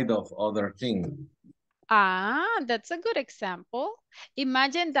inside of other thing. That's a good example.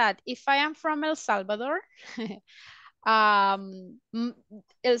 Imagine that if I am from El Salvador, El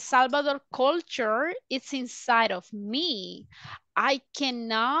Salvador culture, it's inside of me. I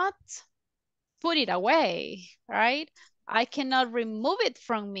cannot put it away, right? I cannot remove it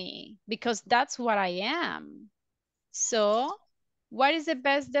from me because that's what I am. So, what is the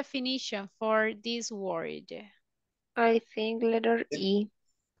best definition for this word? I think letter E.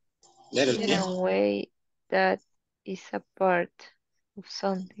 Letter In E. a way that is a part of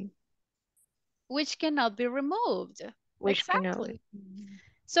something. Which cannot be removed. Which Exactly.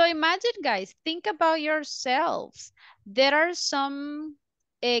 So imagine, guys, think about yourselves. There are some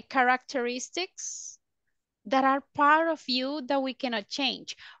characteristics that are part of you that we cannot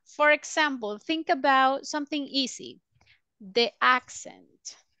change. For example, think about something easy, the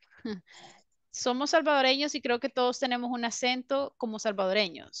accent. Somos salvadoreños y creo que todos tenemos un acento como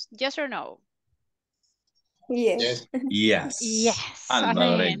salvadoreños. Yes or no? Yes. Yes. Yes. I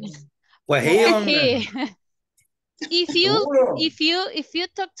mean, if you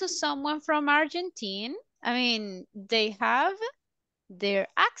talk to someone from Argentina, I mean, they have their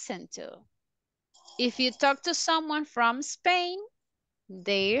accent too. If you talk to someone from Spain,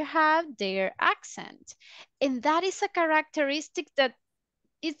 they have their accent. And that is a characteristic that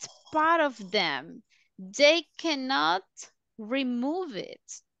it's part of them. They cannot remove it.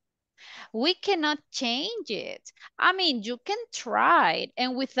 We cannot change it. I mean, you can try it,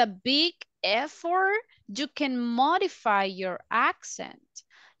 and with a big effort, you can modify your accent.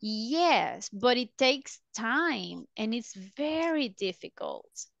 Yes, but it takes time and it's very difficult.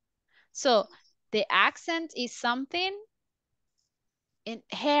 So the accent is something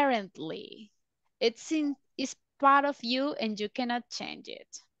inherently. It's part of you and you cannot change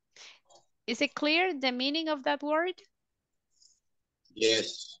it. Is it clear the meaning of that word?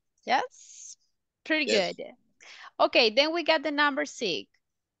 Yes. Yes? Pretty good. Okay, then we got the number 6.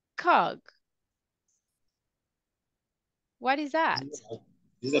 Cog. What is that? This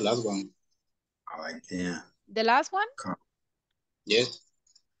is the last one. Yeah. The last one? Yes.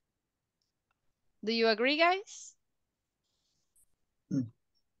 Do you agree, guys?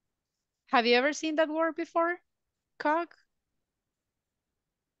 Have you ever seen that word before? Cog?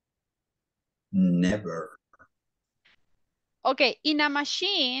 Never. Okay, in a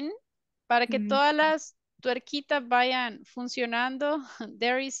machine, para que todas las tuerquitas vayan funcionando,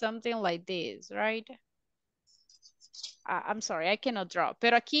 there is something like this, right? I'm sorry, I cannot draw.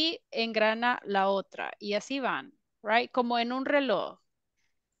 Pero aquí engrana la otra y así van, right? Como en un reloj.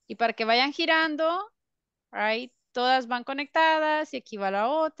 Y para que vayan girando, right? Todas van conectadas y aquí va la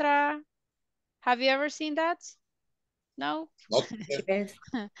otra. Have you ever seen that? No? Yes.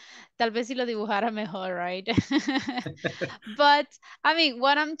 Tal vez si lo dibujara mejor, right? But, I mean,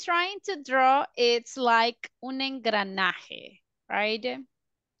 what I'm trying to draw, it's like un engranaje, right?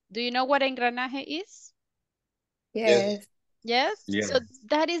 Do you know what engranaje is? Yes. Yes? Yeah. So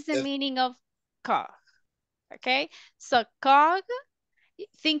that is the meaning of cog, okay? So cog,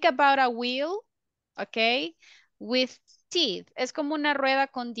 think about a wheel, okay? With teeth. Es como una rueda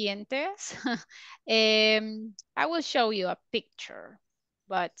con dientes. I will show you a picture,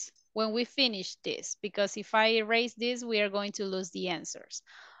 but when we finish this, because if I erase this, we are going to lose the answers.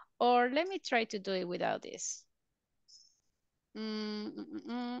 Or let me try to do it without this.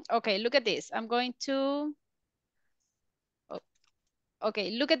 Okay, look at this. I'm going to,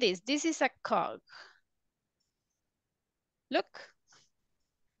 okay, look at this. This is a cog. Look.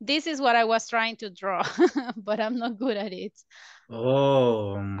 This is what I was trying to draw, but I'm not good at it.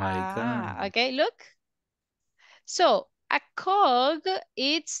 Oh my God. Okay, look. So, a cog,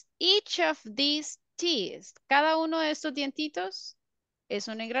 it's each of these teeth. Cada uno de estos dientitos es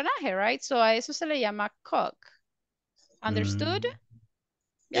un engranaje, right? So, a eso se le llama cog. Understood?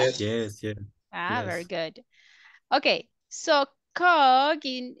 Yes. Yes, yes. Very good. Okay, so cog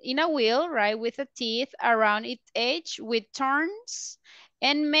in a wheel, right, with a teeth around its edge with turns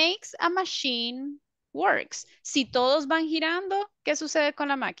and makes a machine works. Si todos van girando, ¿qué sucede con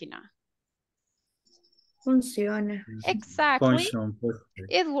la máquina? Funciona. Exactly. Function.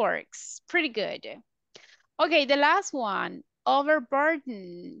 It works. Pretty good. Okay, the last one,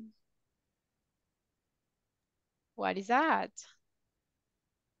 overburden. What is that?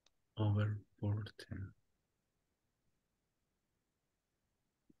 Overburden.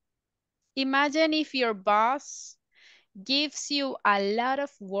 Imagine if your boss gives you a lot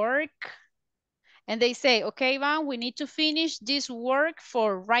of work and they say, okay, Van, we need to finish this work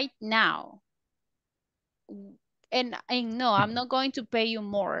for right now. And no, I'm not going to pay you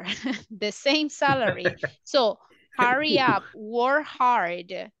more. The same salary. So hurry up, work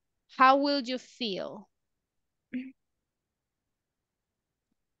hard. How will you feel?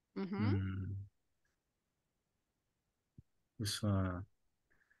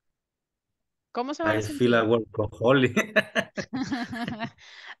 ¿Cómo se van a I feel a sentir? workaholic.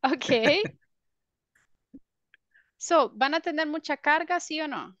 Okay. So, ¿van a tener mucha carga, sí o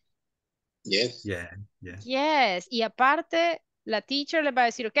no? Yes. Yeah, yeah. Yes. Y aparte, la teacher le va a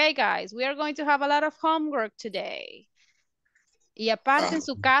decir, okay, guys, we are going to have a lot of homework today. Y aparte, en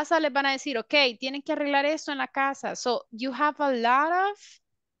su casa les van a decir, okay, tienen que arreglar esto en la casa. So, you have a lot of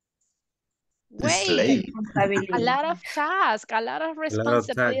Slave. a lot of tasks, a lot of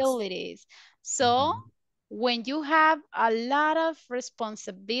responsibilities. So, when you have a lot of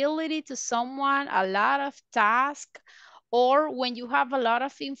responsibility to someone, a lot of task, or when you have a lot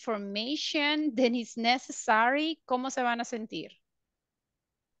of information that is necessary, ¿cómo se van a sentir?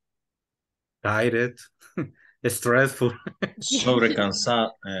 Tired. Stressful.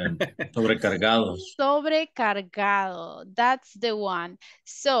 Sobrecargados. Sobrecargado. That's the one.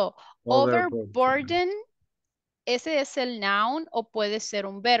 So, overburden, ese es el noun o puede ser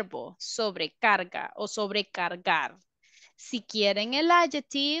un verbo. Sobrecarga o sobrecargar. Si quieren el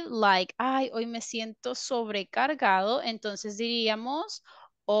adjective, like, ay, hoy me siento sobrecargado, entonces diríamos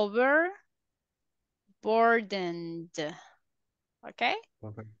overburdened. Okay?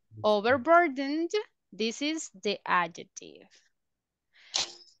 Overburdened, this is the adjective.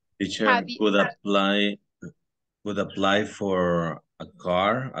 Teacher would apply for a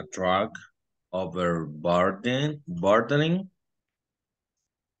car, a truck, burdening.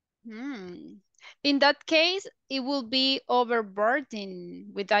 In that case, it will be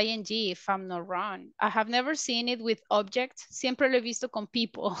overburdened with ing if I'm not wrong. I have never seen it with objects. Siempre lo he visto con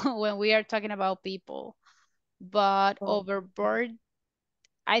people when we are talking about people. But overburdened,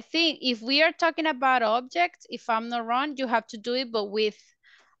 I think if we are talking about objects, if I'm not wrong, you have to do it, but with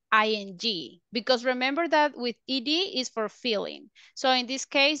ing. Because remember that with ed is for feeling. So in this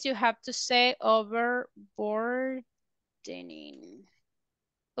case, you have to say overburdening.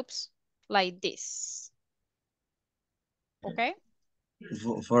 Oops, like this. Okay?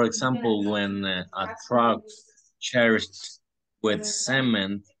 For example, when a truck charged with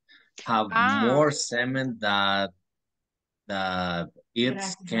cement have more cement that it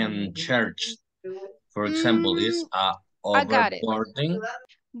can charge. For example, is I got it. overboarding.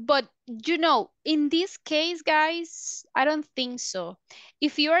 But you know, in this case, guys, I don't think so.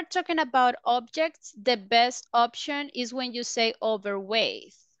 If you are talking about objects, the best option is when you say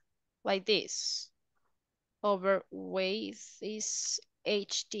overweight, like this. Overweight is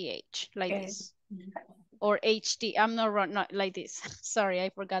HTH, like Okay. this. Or HT, I'm not wrong, not like this. Sorry,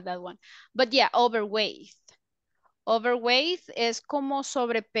 I forgot that one. But yeah, overweight. Overweight es como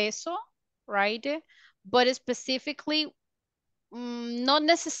sobrepeso, right? But specifically, not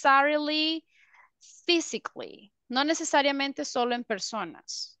necessarily physically, not necesariamente solo en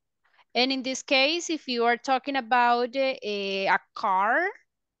personas. And in this case, if you are talking about a car,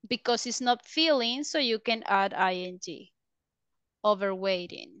 because it's not feeling, so you can add ing,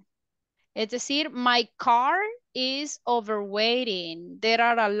 overweighting. Es decir, my car is overweighting. There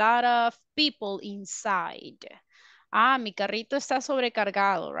are a lot of people inside. Ah, mi carrito está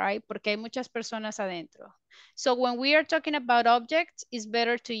sobrecargado, right? Porque hay muchas personas adentro. So when we are talking about objects, it's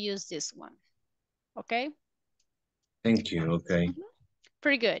better to use this one. Okay? Thank you. Okay.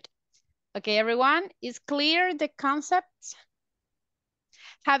 Pretty good. Okay, everyone, is clear the concept?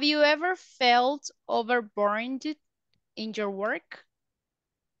 Have you ever felt overburdened in your work?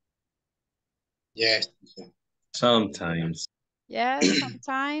 Yes. Sometimes. Yes,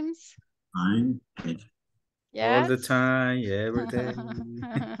 sometimes. All the Yes. time, every day.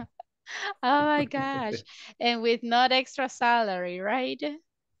 Oh my gosh. And with not extra salary, right?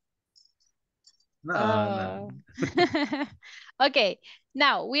 No. Okay,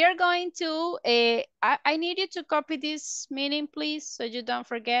 now we are going to, I need you to copy this meaning, please, so you don't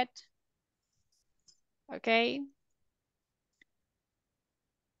forget. Okay.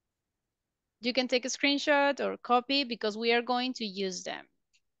 You can take a screenshot or copy because we are going to use them.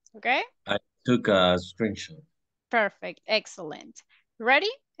 Okay? I took a screenshot. Perfect. Excellent. Ready,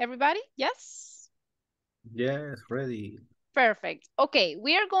 everybody? Yes? Yes, ready. Perfect. Okay,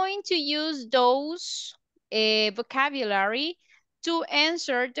 we are going to use those vocabulary to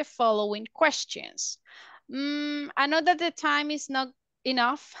answer the following questions. I know that the time is not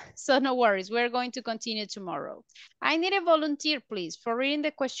enough, so no worries. We're going to continue tomorrow. I need a volunteer, please, for reading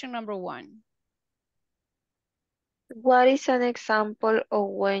the question number 1. What is an example of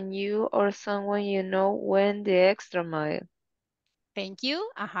when you or someone you know went the extra mile? Thank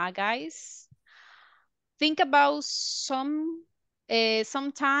you. Guys. Think about some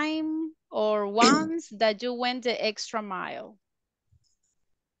time or once that you went the extra mile.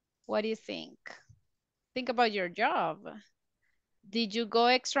 What do you think? Think about your job. Did you go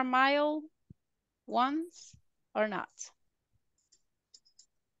extra mile once or not?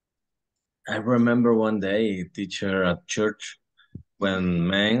 I remember one day a teacher at church when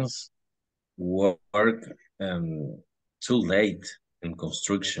men's work too late in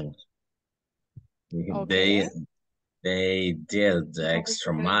construction. Okay. They did the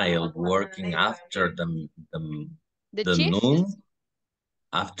extra mile working after the shift? noon,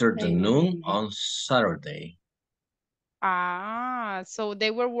 after the noon on Saturday. Ah, so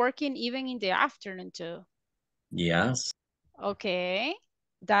they were working even in the afternoon too. Yes. Okay,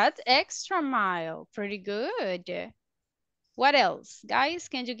 that's extra mile. Pretty good. What else? Guys,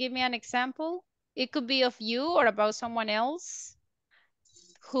 can you give me an example? It could be of you or about someone else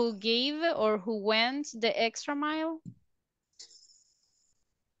who gave or who went the extra mile.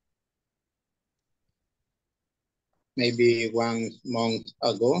 Maybe 1 month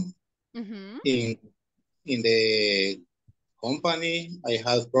ago, in the company, I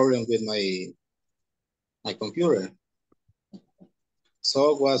had problem with my computer.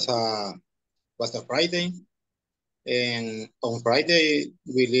 So was a Friday, and on Friday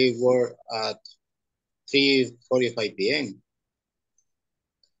we leave work at 3:45 p.m.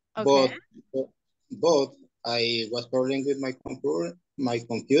 Okay. But I was problem with my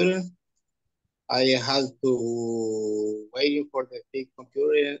computer. I had to wait for the big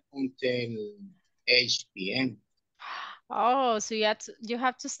computer until 8 p.m. Oh, so you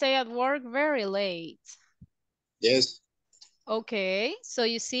have to stay at work very late. Yes. Okay, so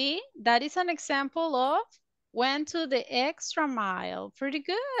you see, that is an example of went to the extra mile. Pretty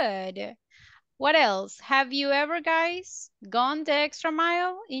good. What else? Have you ever, guys, gone the extra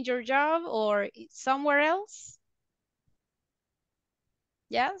mile in your job or somewhere else?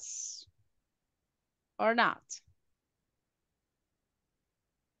 Yes or not?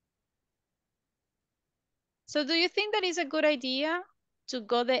 So do you think that is a good idea to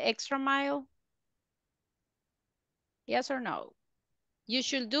go the extra mile? Yes or no? You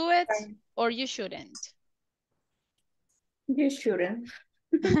should do it or you shouldn't? You shouldn't.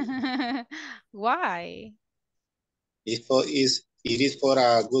 Why? It is for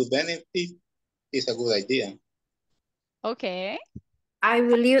a good benefit, it's a good idea. Okay. I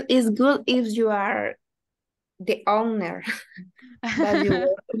believe it's good if you are the owner, but you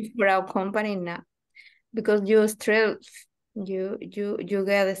work for a company now because you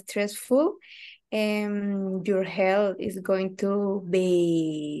get stressful and your health is going to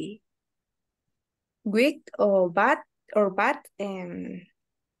be weak or bad and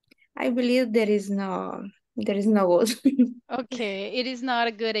I believe there is no good. Okay, it is not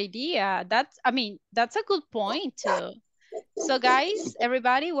a good idea. That's a good point too. So guys,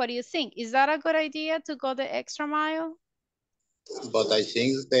 everybody, what do you think? Is that a good idea to go the extra mile? But I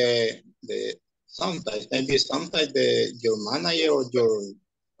think the sometimes your manager or your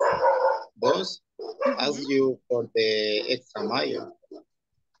boss asks you for the extra mile.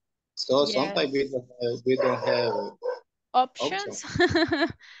 So Yes. sometimes we don't have Options.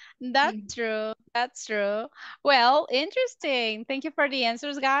 That's true. That's true. Well, interesting. Thank you for the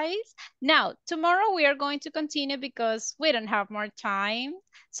answers, guys. Now, tomorrow we are going to continue because we don't have more time.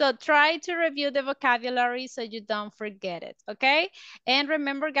 So try to review the vocabulary so you don't forget it, okay? And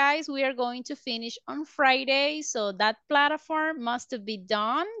remember, guys, we are going to finish on Friday. So that platform must be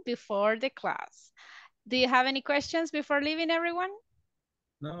done before the class. Do you have any questions before leaving, everyone?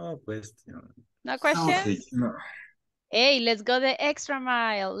 No question. No questions? No. Hey, let's go the extra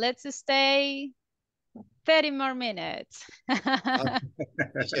mile. Let's stay 30 more minutes.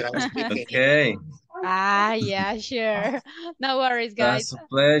 Okay. Yeah, sure. No worries, guys. That's a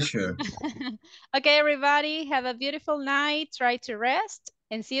pleasure. Okay, everybody, have a beautiful night. Try to rest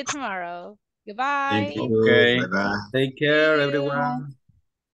and see you tomorrow. Goodbye. Thank you. Okay. Bye-bye. Take care, everyone.